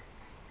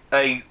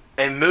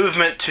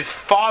movement to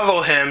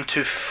follow him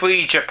to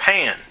free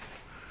Japan.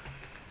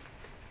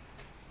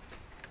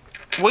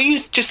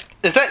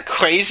 Is that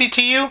crazy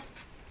to you?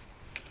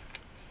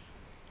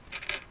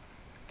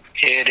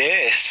 It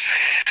is.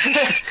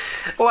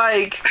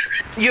 Like,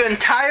 your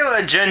entire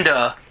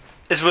agenda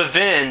is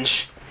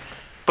revenge,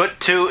 but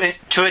to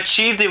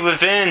achieve the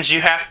revenge,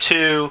 you have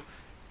to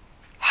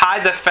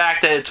hide the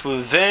fact that it's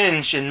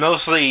revenge and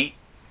mostly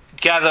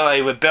gather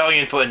a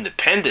rebellion for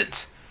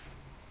independence.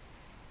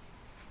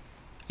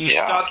 You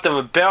start the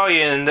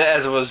rebellion, and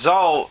as a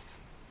result,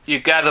 you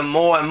gather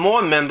more and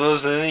more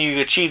members, and then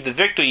you achieve the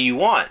victory you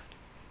want.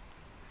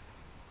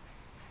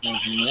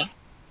 Mm-hmm.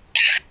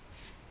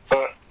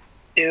 But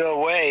either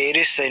way, it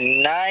is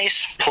a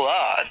nice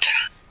plot.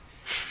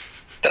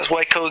 That's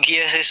why Code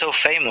Geass is so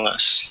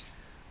famous.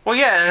 Well,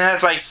 yeah, and it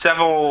has like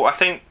several, I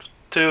think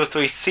 2 or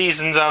 3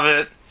 seasons of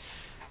it.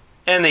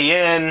 In the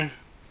end,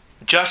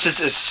 justice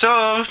is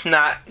served,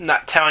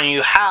 not telling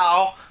you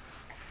how,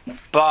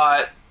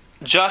 but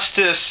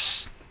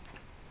justice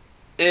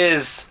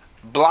is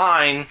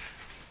blind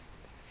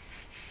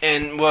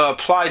and will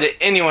apply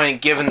to anyone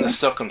given the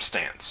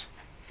circumstance.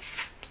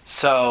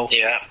 So,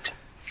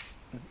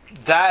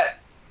 that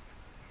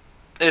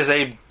is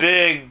a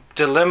big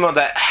dilemma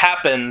that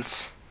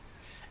happens,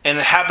 and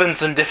it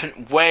happens in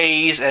different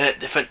ways and at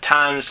different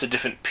times to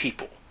different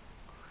people.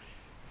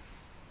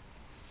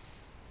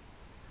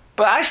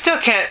 But I still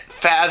can't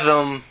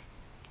fathom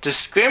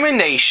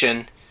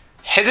discrimination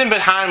hidden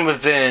behind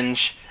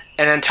revenge,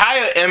 an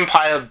entire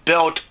empire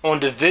built on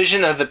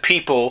division of the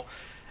people,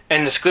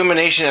 and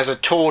discrimination as a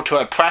tool to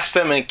oppress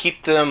them and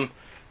keep them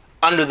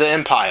under the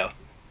empire.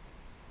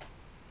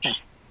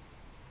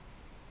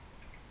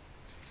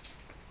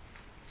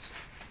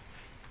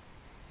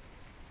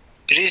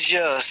 It is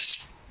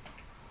just,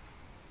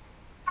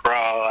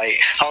 bro, like,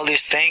 all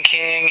this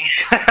thinking,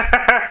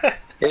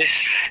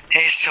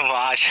 it's too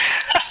much.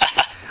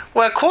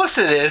 Well, of course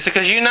it is,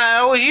 because you're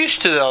not always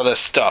used to all this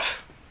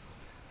stuff.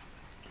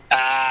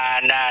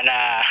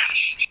 Nah.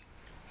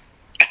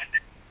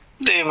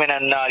 Do you mean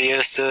I'm not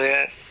used to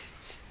it?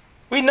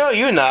 We know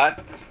you're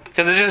not,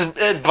 because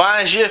it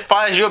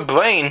fires your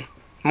brain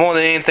more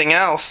than anything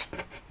else.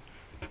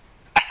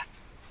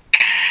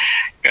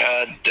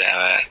 God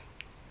damn it.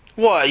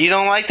 What, you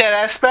don't like that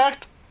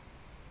aspect?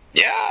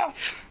 Yeah.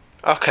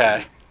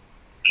 Okay.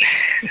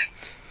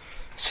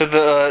 So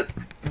the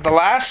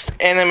last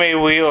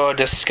anime we are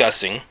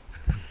discussing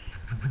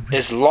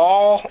is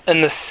Lull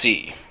in the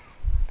Sea.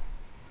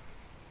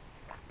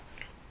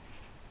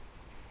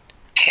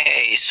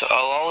 Okay, so A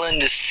Lull in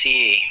the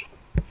Sea.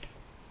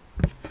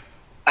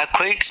 A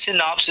quick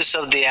synopsis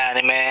of the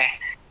anime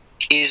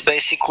is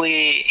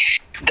basically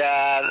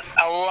that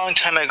a long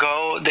time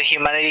ago the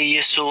humanity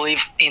used to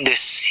live in the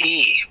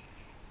sea,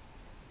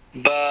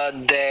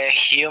 but the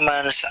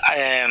humans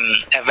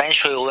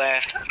eventually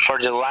left for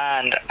the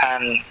land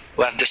and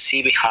left the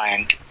sea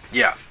behind.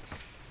 Yeah.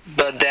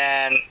 But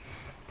then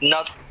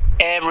not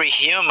every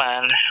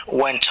human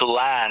went to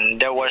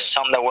land. There were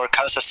some that were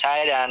cast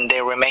aside and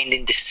they remained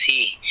in the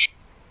sea,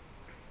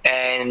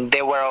 and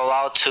they were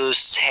allowed to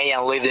stay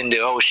and live in the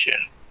ocean.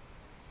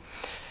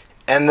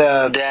 And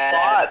then,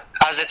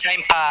 as the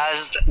time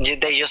passed,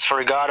 they just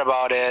forgot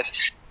about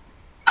it,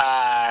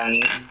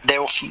 and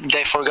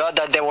they forgot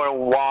that there were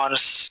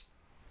once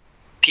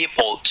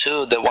people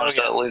too, the ones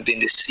that lived in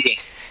the sea.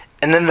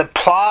 And then the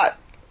plot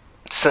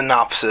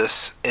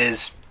synopsis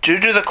is: due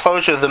to the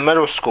closure of the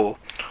middle school,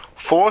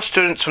 4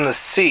 students from the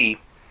sea,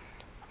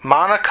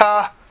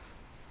 Monica,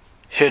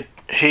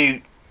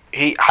 Hikari,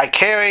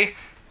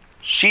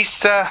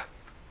 Shisaki,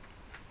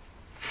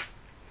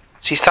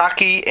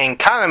 and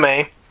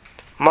Kaname,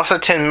 must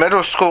attend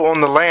middle school on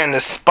the land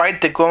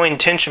despite the growing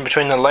tension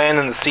between the land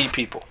and the sea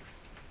people.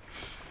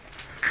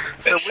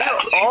 So we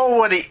are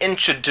already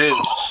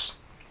introduced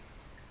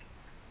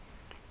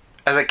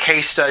as a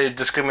case study of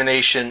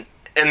discrimination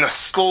in the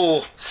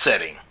school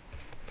setting.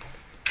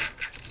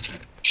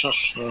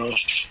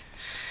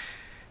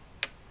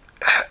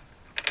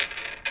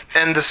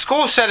 And the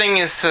school setting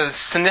is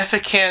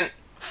significant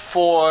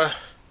for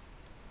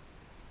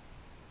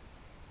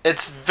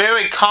it's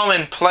very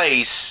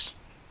commonplace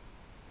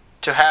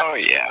to have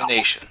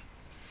discrimination.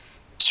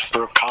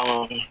 Super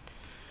common.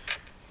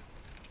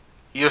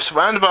 you're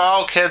surrounded by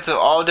all kids of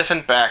all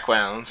different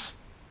backgrounds,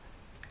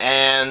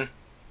 and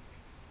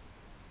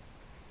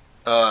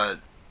the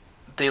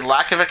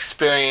lack of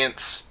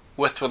experience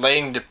with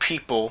relating to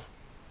people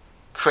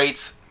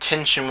creates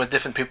tension with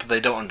different people they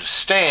don't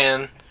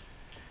understand.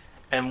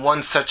 And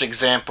one such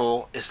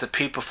example is the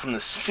people from the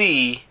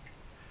sea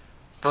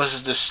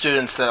versus the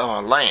students that are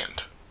on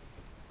land.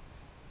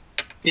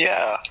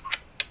 Yeah.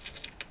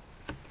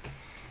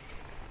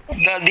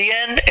 At the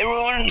end,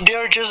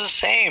 they're just the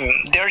same.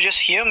 They're just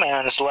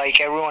humans like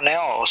everyone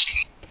else.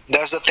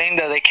 That's the thing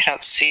that they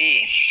cannot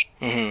see.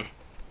 Mm-hmm.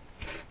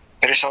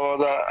 There's a lot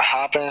that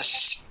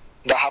happens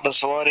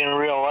a lot in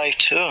real life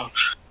too.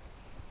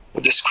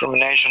 With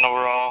discrimination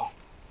overall.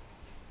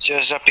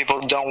 Just that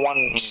people don't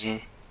want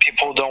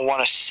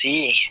to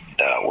see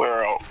that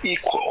we're all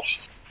equal.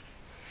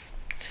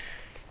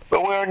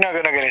 But we're not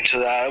gonna get into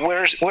that.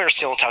 We're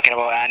still talking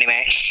about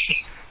anime.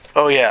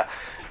 Oh yeah.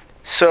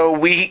 So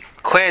we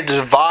create a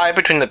divide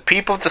between the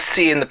people of the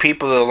sea and the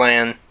people of the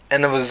land,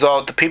 and the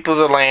result, the people of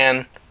the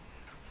land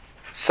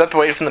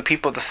separate from the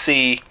people of the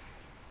sea.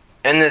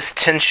 In this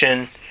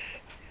tension,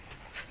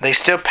 they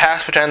still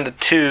pass between the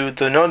two,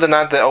 though no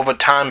deny that over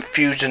time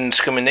fusion and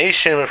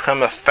discrimination will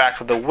become a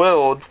fact of the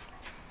world.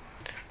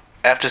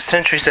 After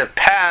centuries have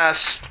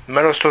passed,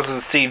 Metal Swords of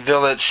the Sea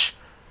village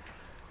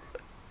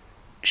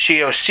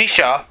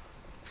Shioshisha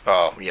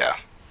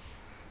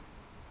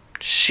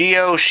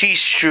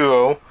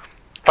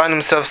find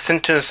themselves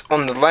centers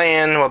on the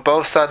land, where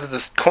both sides of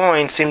the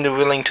coin seem to be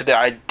willing to the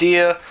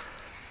idea.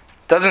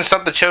 Doesn't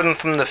stop the children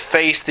from the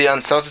face the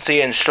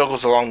uncertainty and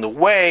struggles along the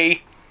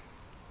way.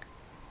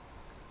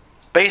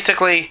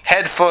 Basically,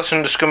 head first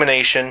in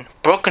discrimination,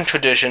 broken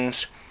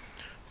traditions,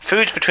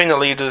 feuds between the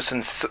leaders,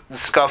 and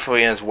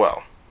discovery as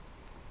well.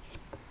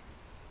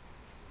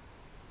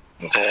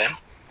 Okay.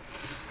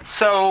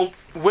 So,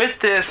 with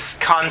this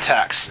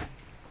context,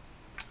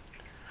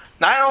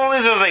 not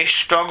only do they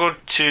struggle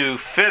to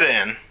fit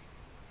in,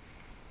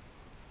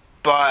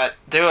 but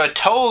they are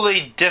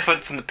totally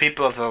different from the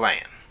people of the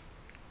land.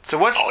 So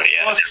let's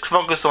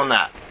focus on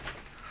that.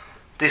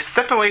 The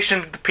separation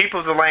of the people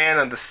of the land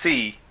and the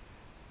sea.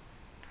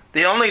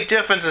 The only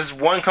difference is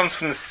one comes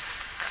from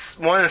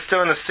one is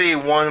still in the sea,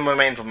 one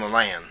remains on the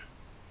land.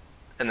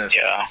 In this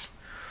case.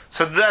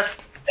 So that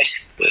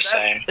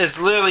is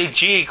literally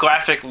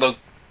geographic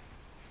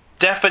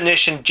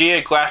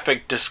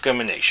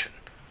discrimination.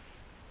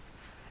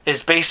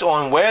 Is based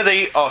on where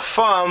they are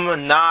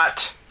from,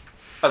 not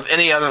of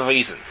any other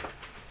reason.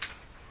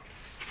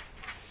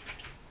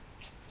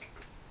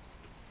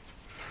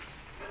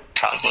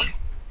 Exactly.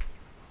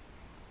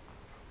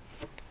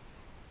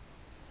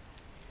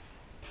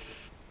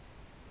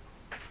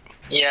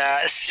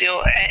 Yeah,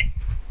 still,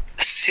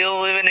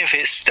 even if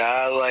it's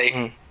that, like,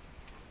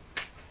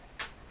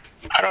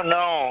 I don't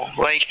know,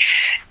 like,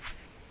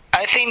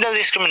 I think that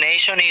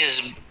discrimination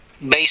is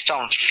based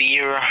on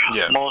fear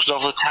most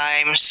of the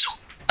times,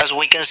 as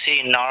we can see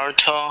in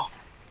Naruto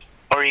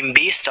or in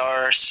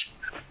Beaststars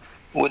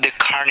with the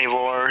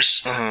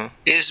carnivores.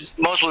 Is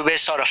mostly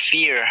based out of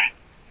fear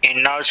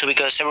in Naruto,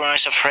 because everyone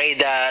is afraid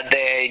that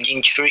the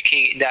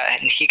Jinchuriki,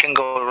 that he can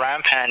go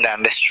rampant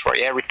and destroy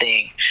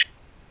everything.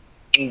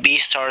 In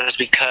Beaststars,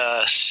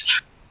 because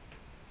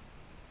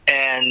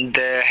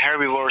the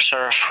herbivores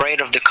are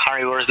afraid of the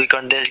carnivores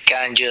because they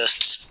can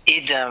just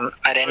eat them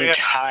at any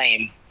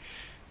time.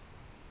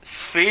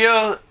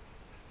 Fear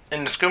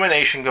and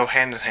discrimination go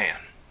hand in hand.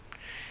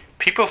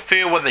 People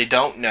fear what they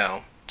don't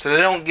know, so they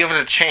don't give it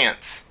a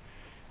chance.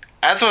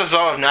 As a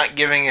result of not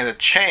giving it a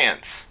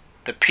chance,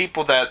 the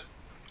people that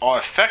are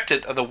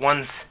affected are the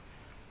ones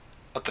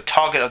at the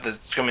target of the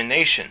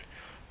discrimination.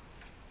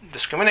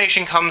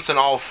 Discrimination comes in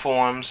all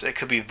forms. It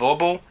could be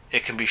verbal,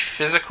 it can be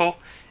physical,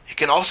 it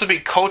can also be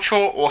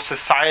cultural or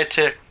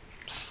society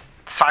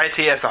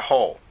as a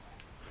whole.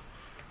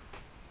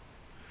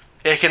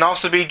 It can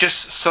also be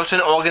just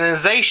certain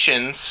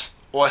organizations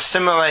or a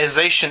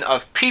similarization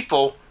of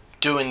people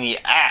doing the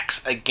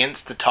acts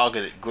against the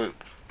targeted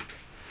group.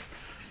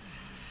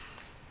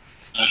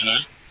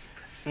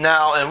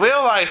 Now, in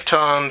real life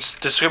terms,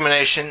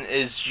 discrimination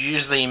is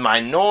usually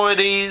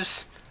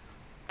minorities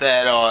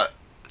that are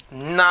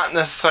not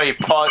necessarily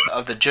part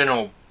of the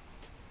general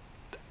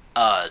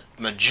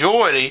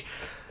majority,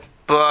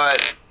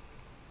 but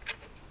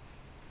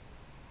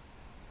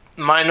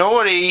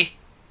minority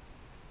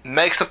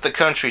makes up the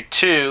country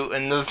too,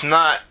 and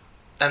the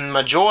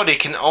majority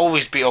can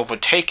always be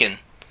overtaken.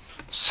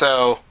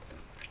 So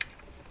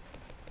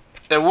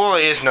there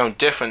really is no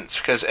difference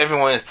because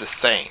everyone is the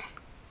same.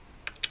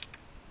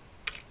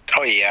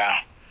 Oh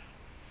yeah.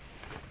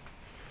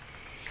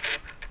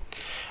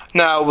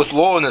 Now with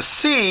Lull in the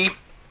Sea,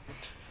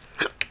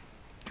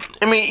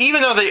 I mean,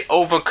 even though they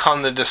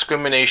overcome the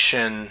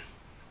discrimination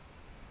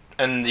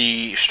and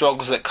the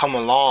struggles that come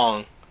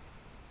along,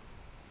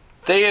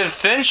 they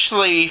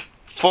eventually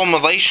form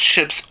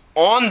relationships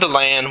on the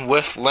land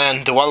with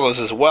land dwellers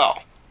as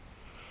well.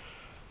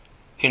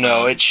 You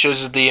know, it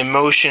shows the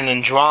emotion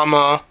and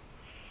drama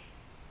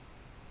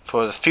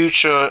for the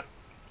future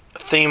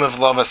theme of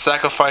love and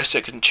sacrifice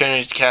that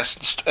continues to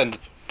cast and the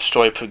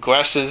story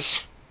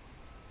progresses.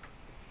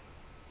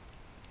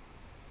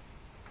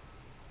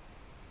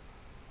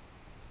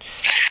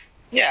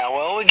 Yeah,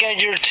 well, we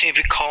get your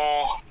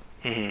typical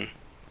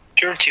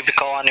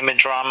anime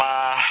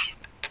drama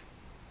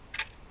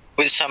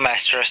with some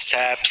extra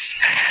steps.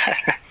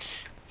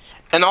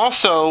 And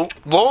also,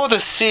 Lull of the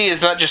Sea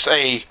is not just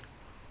a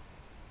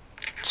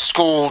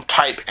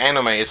school-type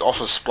anime, it's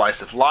also a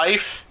slice of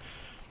life.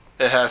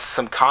 It has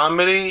some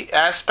comedy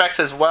aspects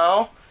as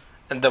well.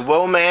 And the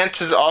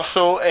romance is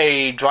also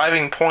a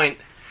driving point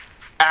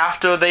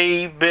after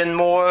they've been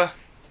more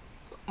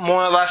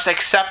or less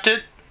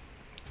accepted.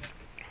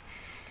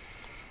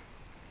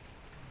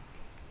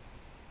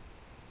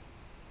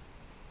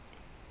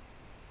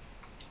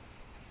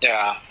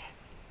 Yeah.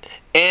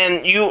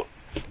 And you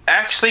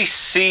actually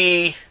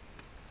see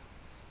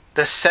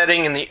the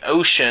setting in the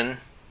ocean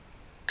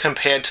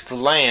compared to the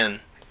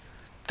land.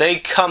 They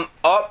come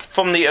up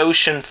from the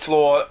ocean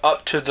floor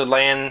up to the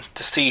land,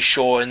 the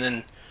seashore, and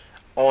then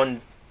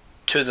on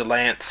to the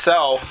land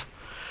itself.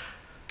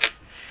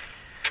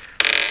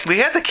 We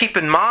have to keep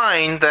in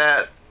mind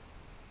that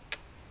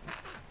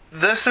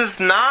this is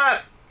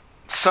not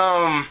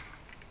some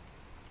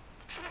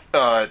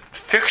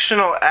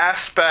fictional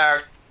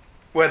aspect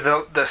where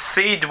the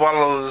sea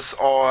dwellers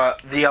are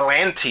the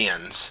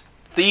Atlanteans.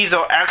 These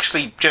are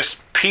actually just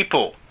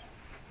people.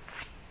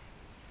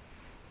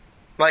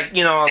 Like,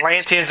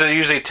 Atlanteans are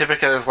usually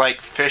typical as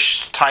like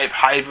fish-type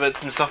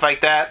hybrids and stuff like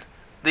that.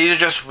 These are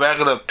just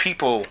regular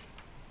people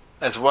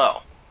as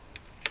well.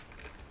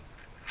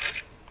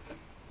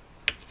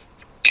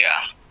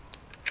 Yeah.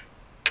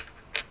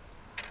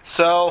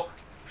 So,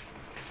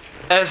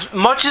 as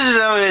much as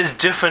there is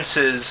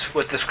differences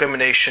with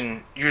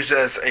discrimination used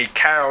as a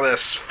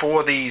catalyst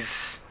for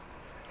these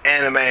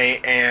anime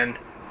and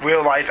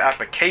real-life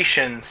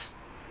applications,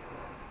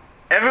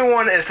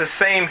 everyone is the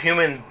same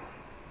human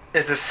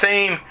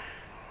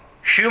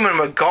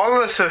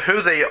regardless of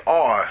who they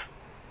are.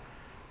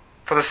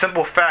 For the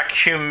simple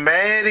fact,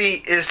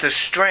 humanity is the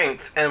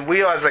strength, and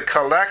we as a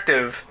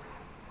collective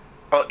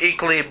are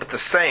equally but the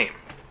same.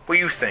 What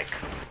do you think?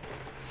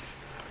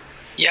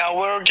 Yeah,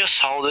 we're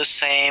just all the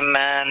same,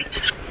 man.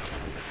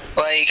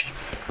 Like,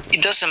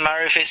 it doesn't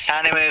matter if it's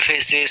anime, if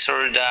it's this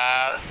or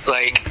that.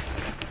 Like,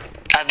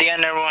 at the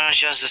end, everyone's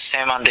just the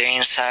same on the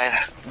inside.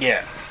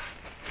 Yeah.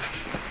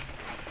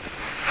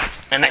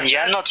 And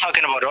yeah, I'm not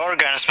talking about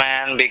organs,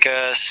 man,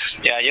 because,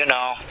 yeah, you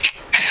know.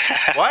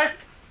 What?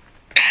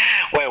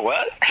 Wait,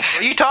 what? What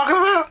are you talking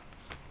about?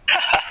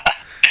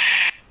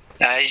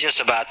 Nah, it's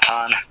just a bad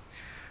pun.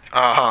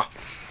 Uh-huh.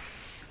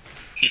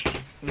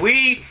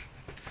 We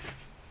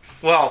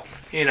have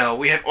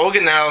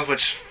organelles,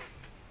 which,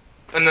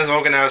 and those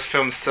organelles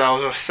from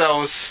cells, or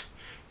cells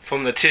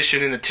from the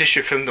tissue, and the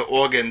tissue from the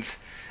organs,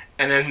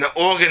 and then the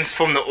organs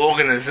from the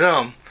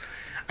organism,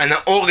 and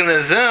the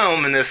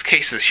organism, in this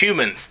case, is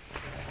humans.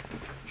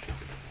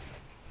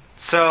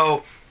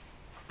 So,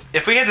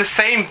 if we had the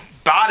same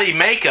body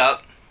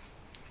makeup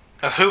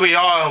of who we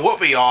are and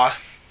what we are,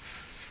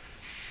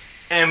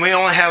 and we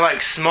only have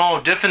like small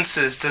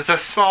differences, does the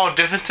small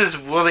differences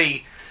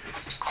really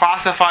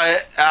classify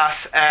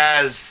us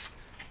as,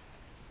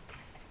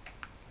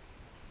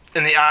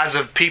 in the eyes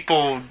of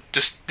people,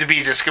 just to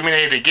be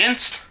discriminated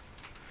against?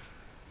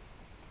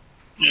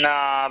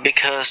 Nah,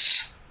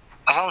 because,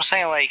 as I'm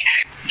saying, like,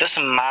 it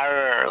doesn't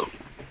matter,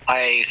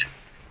 like,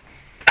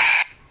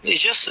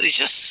 it's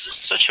just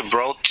such a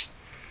broad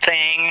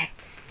thing,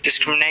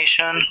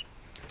 discrimination.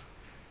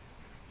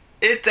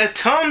 It's a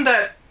term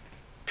that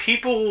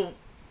people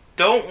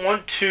don't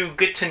want to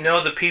get to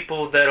know the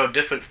people that are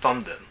different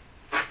from them.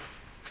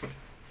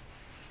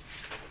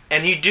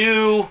 And you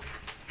do,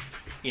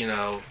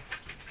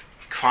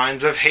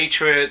 crimes of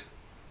hatred,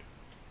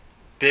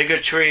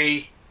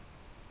 bigotry,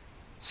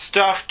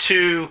 stuff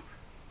to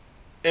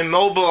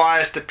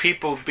immobilize the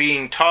people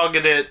being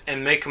targeted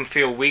and make them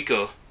feel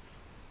weaker,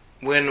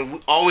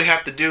 when all we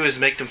have to do is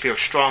make them feel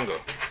stronger.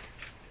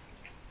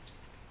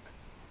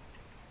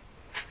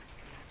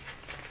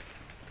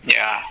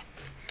 Yeah.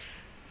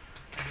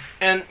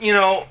 And,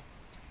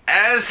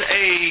 as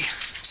a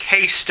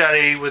case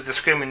study with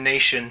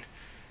discrimination,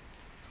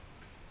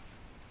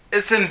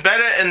 it's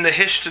embedded in the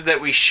history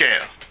that we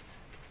share.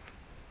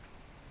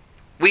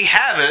 We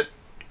have it,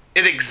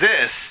 it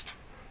exists,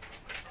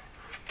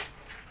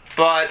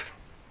 but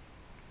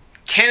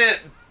can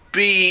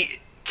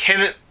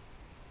it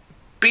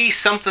be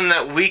something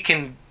that we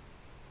can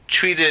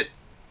treat it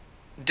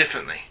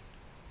differently?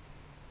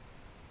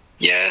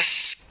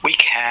 Yes, we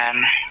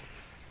can.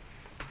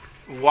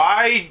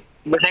 Why?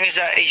 The thing is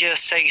that it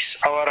just takes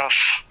a lot of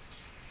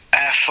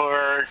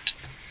effort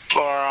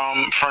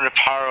from the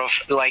part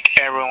of like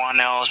everyone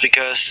else,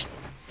 because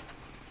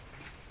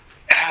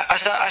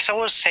as I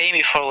was saying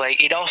before,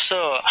 like, it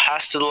also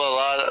has to do a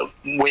lot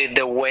with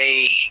the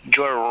way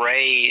you're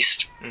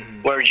raised,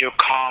 where you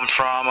come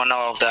from, and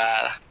all of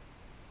that.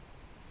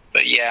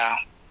 But yeah,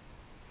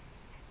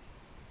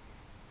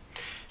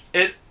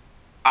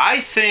 I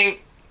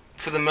think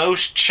for the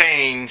most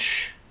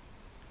change,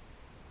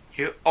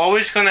 you're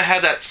always going to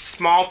have that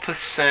small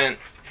percent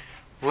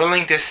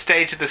willing to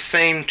stay to the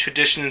same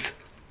traditions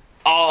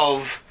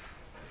of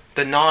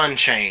the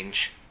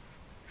non-change.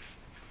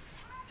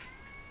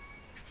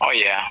 Oh,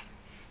 yeah.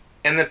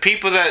 And the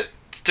people that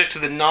stick to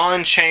the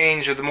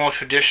non-change or the more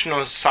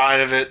traditional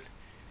side of it,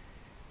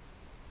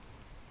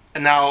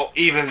 and now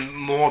even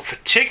more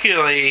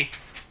particularly,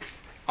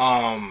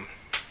 the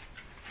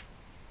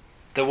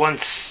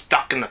ones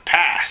stuck in the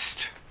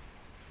past.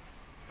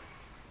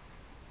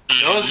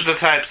 Those are the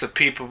types of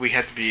people we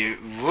have to be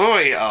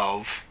wary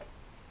of.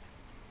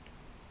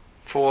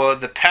 For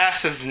the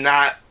past is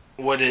not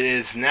what it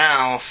is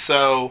now,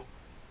 so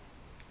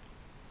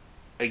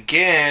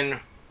again,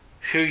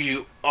 who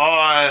you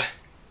are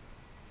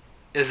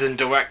is in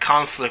direct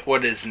conflict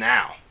with what is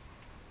now.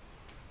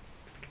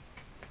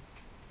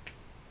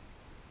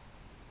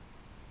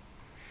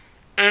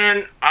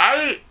 And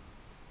I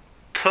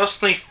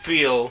personally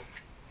feel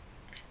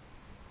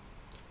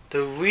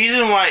the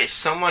reason why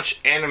so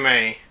much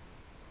anime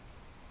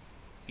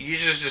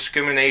uses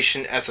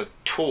discrimination as a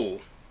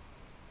tool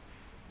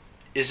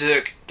is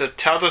to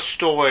tell the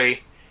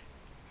story,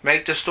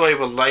 make the story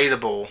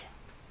relatable,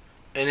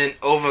 and then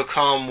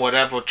overcome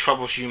whatever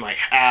troubles you might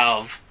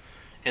have,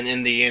 and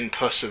in the end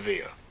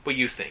persevere. What do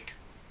you think?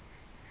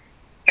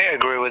 I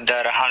agree with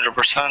that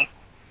 100%.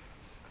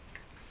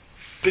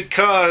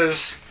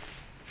 Because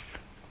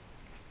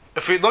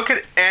if we look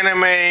at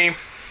anime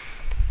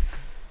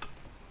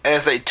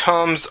as a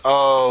terms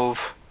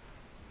of,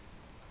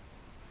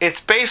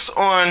 it's based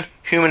on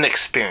human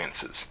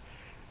experiences.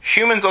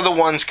 Humans are the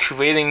ones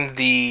creating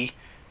the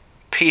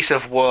piece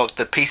of work,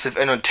 the piece of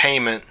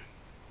entertainment,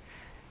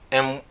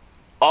 and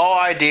all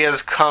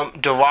ideas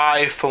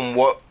derive from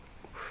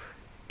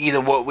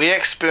either what we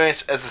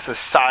experience as a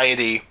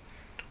society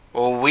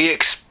or we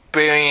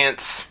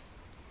experience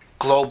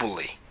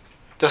globally.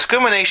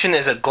 Discrimination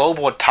is a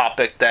global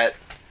topic that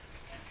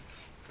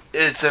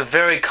it's a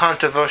very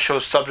controversial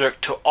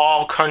subject to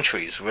all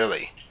countries,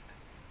 really.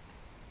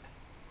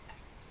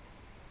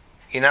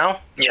 You know?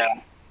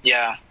 Yeah.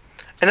 Yeah.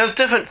 And there's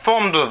different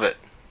forms of it.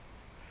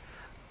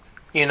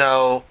 You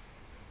know,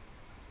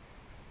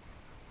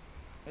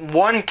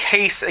 one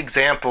case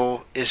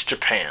example is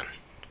Japan.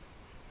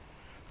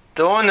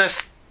 During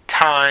this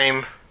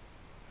time,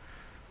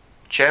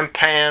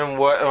 Japan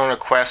were on a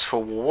quest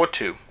for World War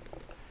II.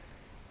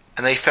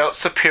 And they felt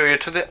superior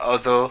to the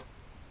other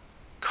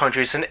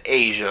countries in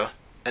Asia,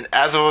 and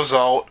as a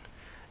result,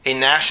 a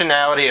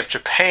nationality of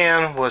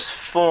Japan was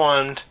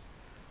formed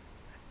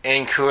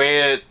and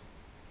created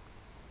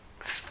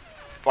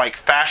like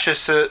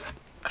fascist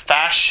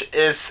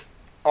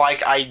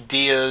like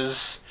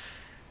ideas.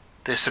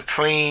 The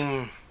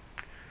supreme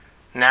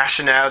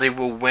nationality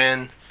will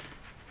win,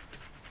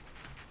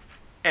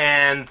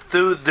 and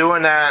through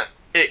doing that,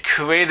 it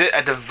created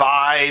a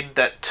divide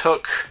that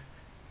took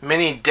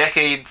many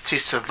decades to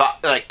survive,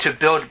 like to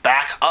build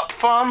back up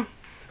from.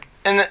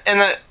 In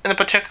a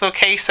particular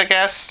case, I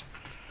guess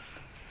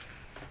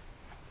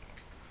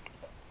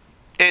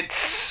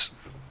it's.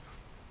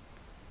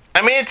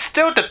 I mean, it's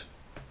still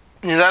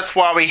that's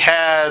why we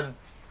had,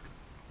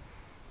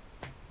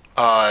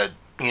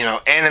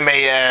 anime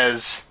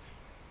as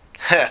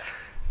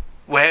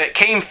where it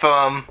came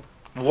from,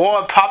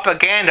 war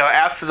propaganda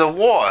after the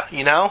war.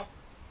 You know.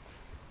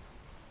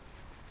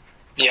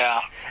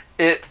 Yeah.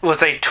 It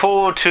was a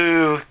tool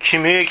to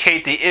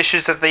communicate the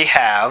issues that they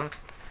have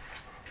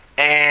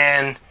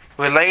and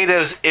relay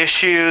those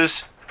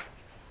issues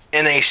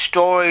in a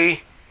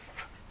story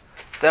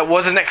that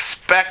wasn't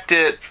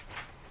expected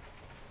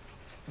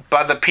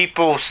by the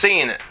people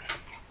seeing it.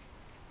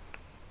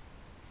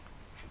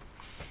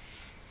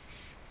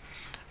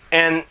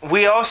 And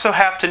we also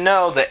have to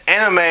know that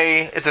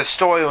anime is a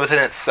story within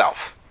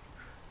itself.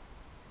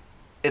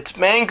 Its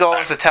main goal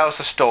is to tell us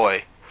a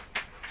story.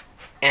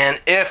 And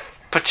if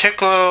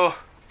particular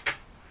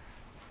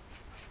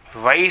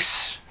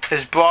race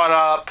is brought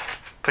up,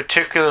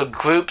 particular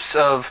groups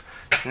of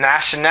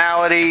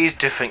nationalities,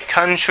 different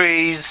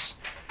countries,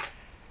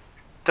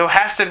 there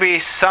has to be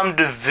some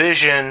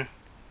division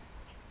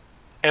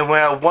in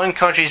where one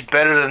country is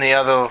better than the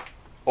other,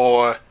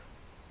 or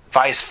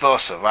vice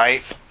versa,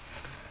 right?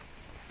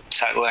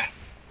 Exactly.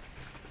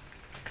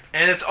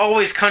 And it's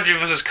always country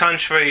versus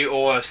country,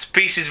 or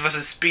species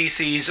versus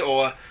species,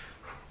 or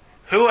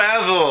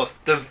whoever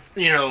the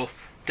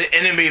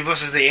enemy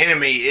versus the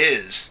enemy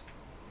is.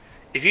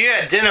 If you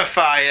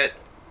identify it,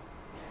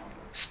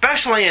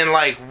 especially in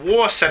like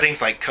war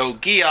settings like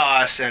Code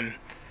Geass and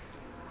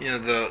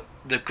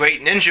the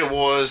Great Ninja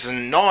Wars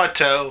and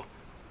Naruto,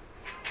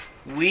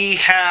 we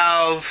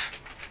have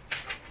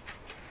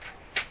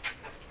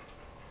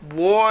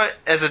war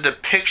as a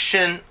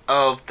depiction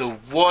of the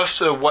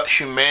worst of what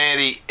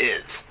humanity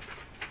is.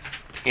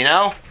 You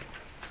know?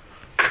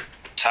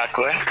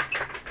 Exactly.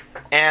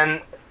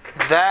 And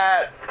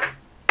that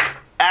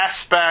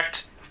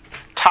aspect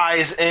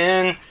ties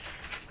in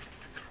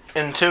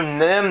into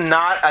them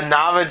not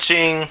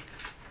acknowledging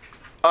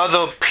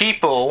other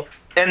people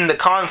in the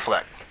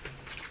conflict.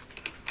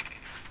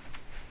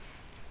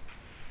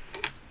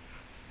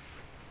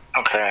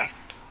 Okay.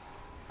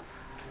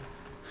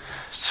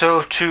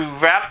 So to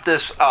wrap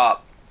this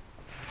up,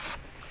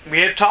 we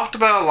have talked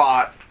about a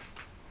lot.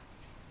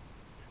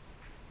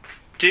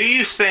 Do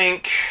you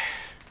think,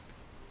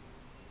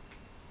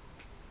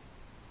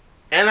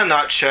 in a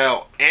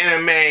nutshell,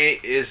 anime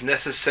is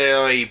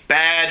necessarily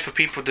bad for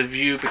people to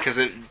view because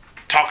it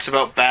talks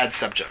about bad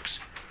subjects?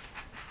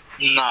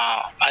 No,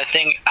 I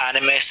think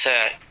anime is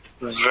a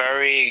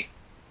very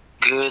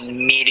good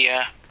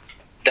media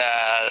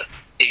that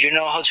if you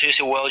know how to use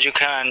it well, you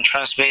can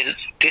transmit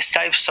these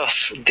types of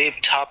deep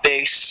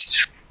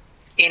topics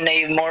in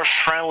a more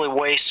friendly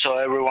way so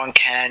everyone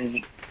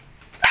can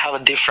have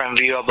a different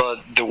view about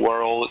the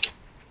world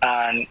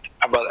and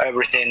about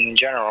everything in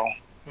general.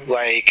 Mm-hmm.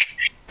 Like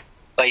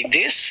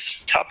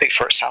this topic,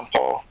 for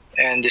example,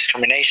 and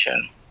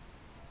discrimination.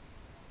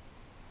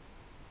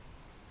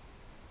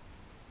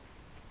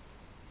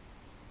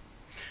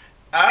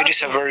 It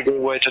is a very good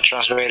way to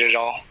transmit it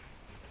all.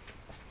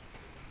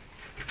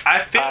 I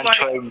feel like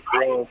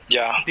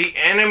the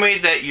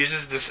anime that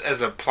uses this as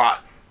a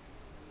plot,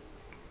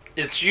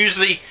 it's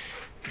usually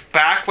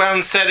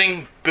background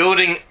setting,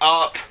 building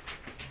up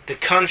the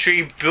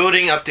country,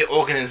 building up the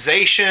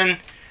organization,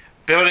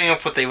 building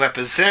up what they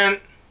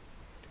represent.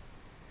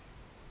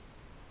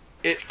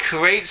 It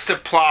creates the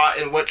plot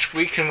in which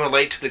we can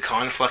relate to the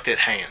conflict at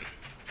hand.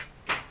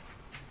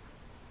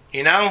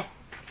 You know?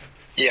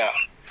 Yeah.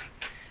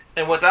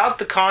 And without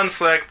the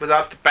conflict,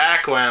 without the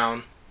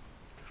background,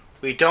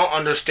 we don't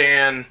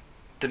understand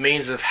the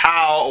means of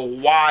how or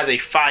why they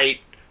fight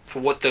for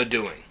what they're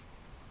doing.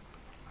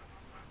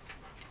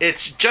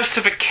 It's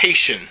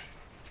justification.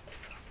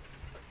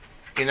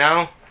 You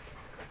know?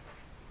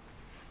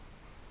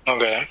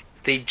 Okay.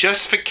 The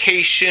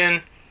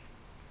justification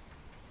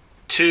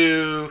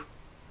to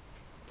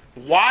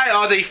why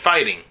are they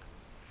fighting?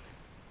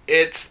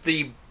 It's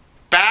the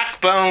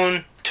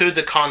backbone to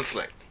the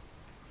conflict.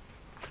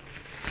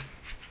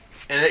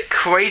 And it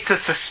creates a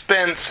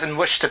suspense in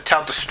which to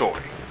tell the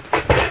story.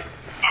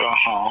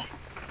 Uh-huh.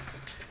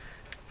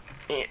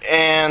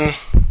 And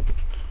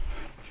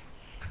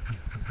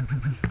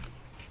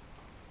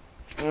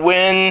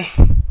when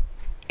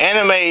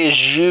anime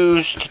is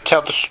used to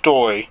tell the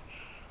story,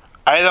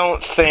 I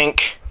don't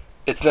think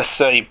it's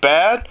necessarily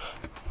bad.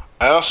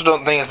 I also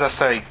don't think it's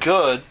necessarily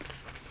good.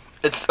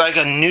 It's like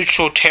a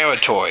neutral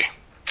territory.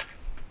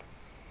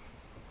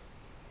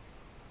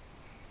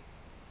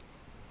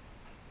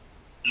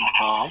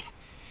 Uh-huh.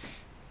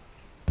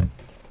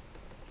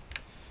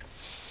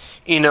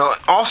 You know,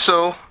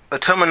 also, a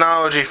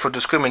terminology for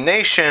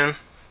discrimination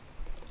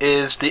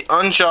is the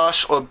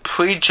unjust or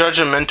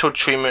prejudgmental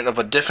treatment of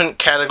a different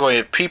category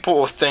of people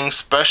or things,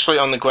 especially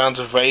on the grounds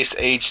of race,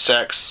 age,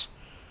 sex,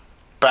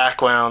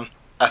 background,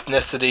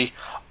 ethnicity.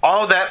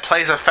 All that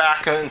plays a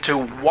factor into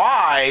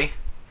why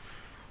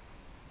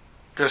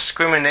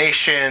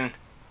discrimination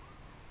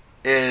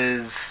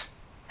is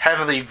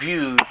heavily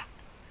viewed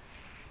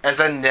as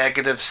a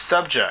negative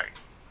subject.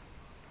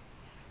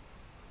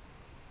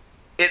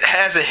 It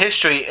has a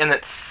history in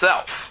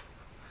itself.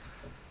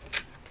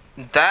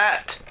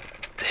 That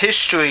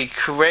history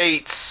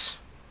creates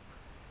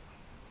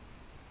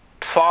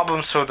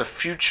problems for the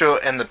future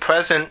and the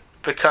present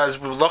because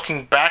we're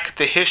looking back at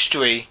the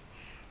history.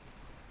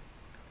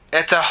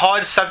 It's a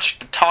hard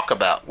subject to talk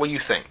about. What do you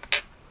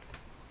think?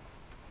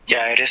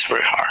 Yeah, it is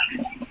very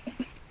hard.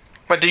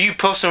 But do you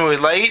personally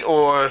relate,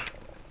 or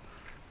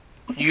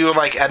you're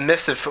like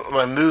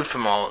removed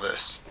from all of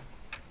this?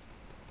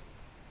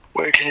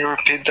 Wait, can you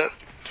repeat that,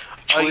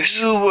 please? Are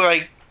you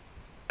like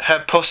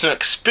have personal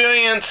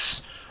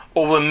experience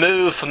or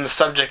removed from the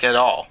subject at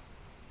all?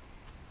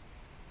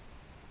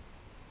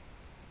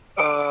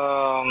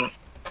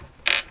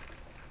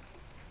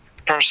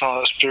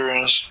 Personal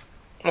experience.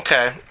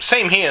 Okay,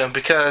 same here,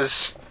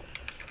 because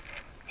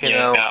you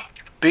know,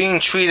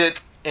 being treated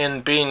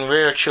and being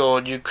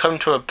ridiculed, you come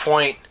to a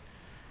point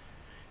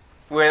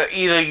where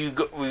either you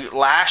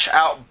lash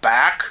out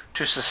back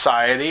to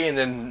society and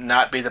then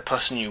not be the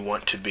person you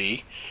want to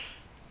be,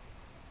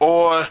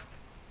 or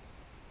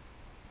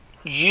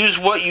use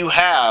what you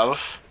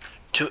have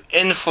to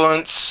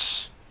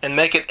influence and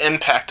make an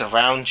impact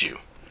around you.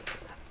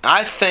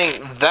 I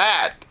think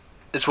that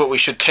is what we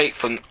should take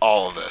from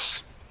all of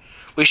this.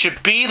 We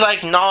should be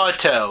like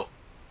Naruto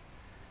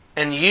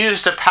and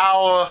use the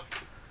power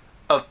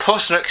of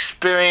personal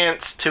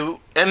experience to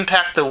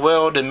impact the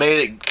world and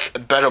make it a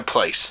better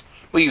place.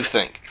 What do you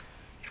think?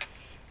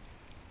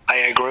 I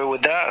agree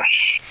with that.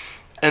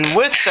 And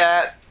with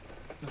that,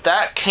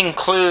 that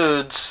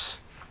concludes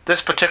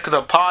this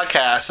particular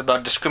podcast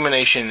about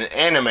discrimination in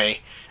anime.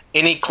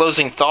 Any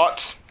closing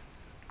thoughts?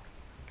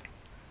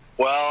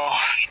 Well,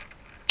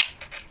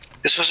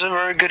 this was a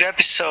very good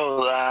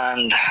episode,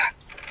 and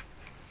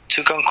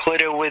to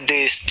conclude it with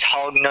this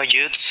talk no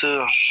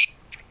jutsu,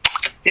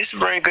 it's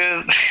very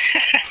good,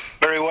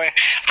 very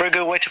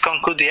good way to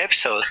conclude the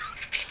episode.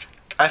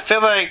 I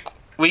feel like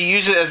we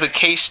use it as a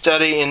case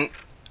study and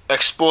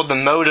explore the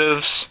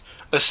motives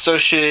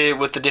associated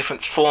with the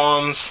different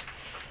forms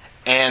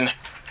and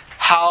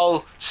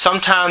how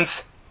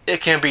sometimes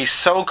it can be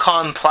so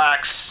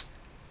complex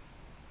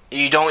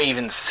you don't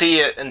even see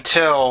it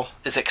until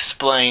it's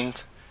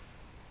explained.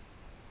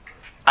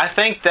 I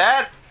think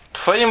that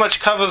pretty much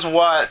covers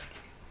what,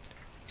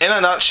 in a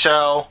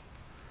nutshell,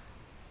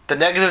 the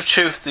negative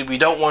truth that we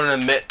don't want to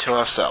admit to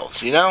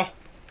ourselves, you know?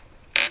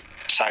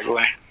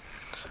 Exactly.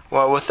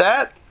 Well, with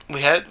that,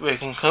 we're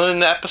concluding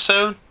the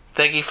episode.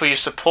 Thank you for your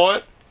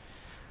support.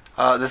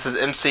 This is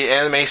MC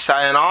Anime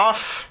signing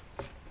off.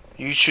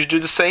 You should do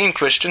the same,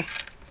 Christian.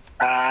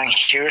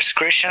 Here's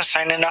Christian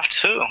signing off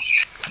too.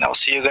 And I'll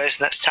see you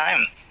guys next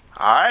time.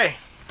 Alright.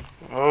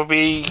 We'll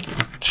be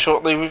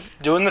shortly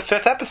doing the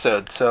 5th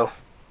episode, so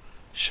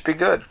should be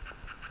good.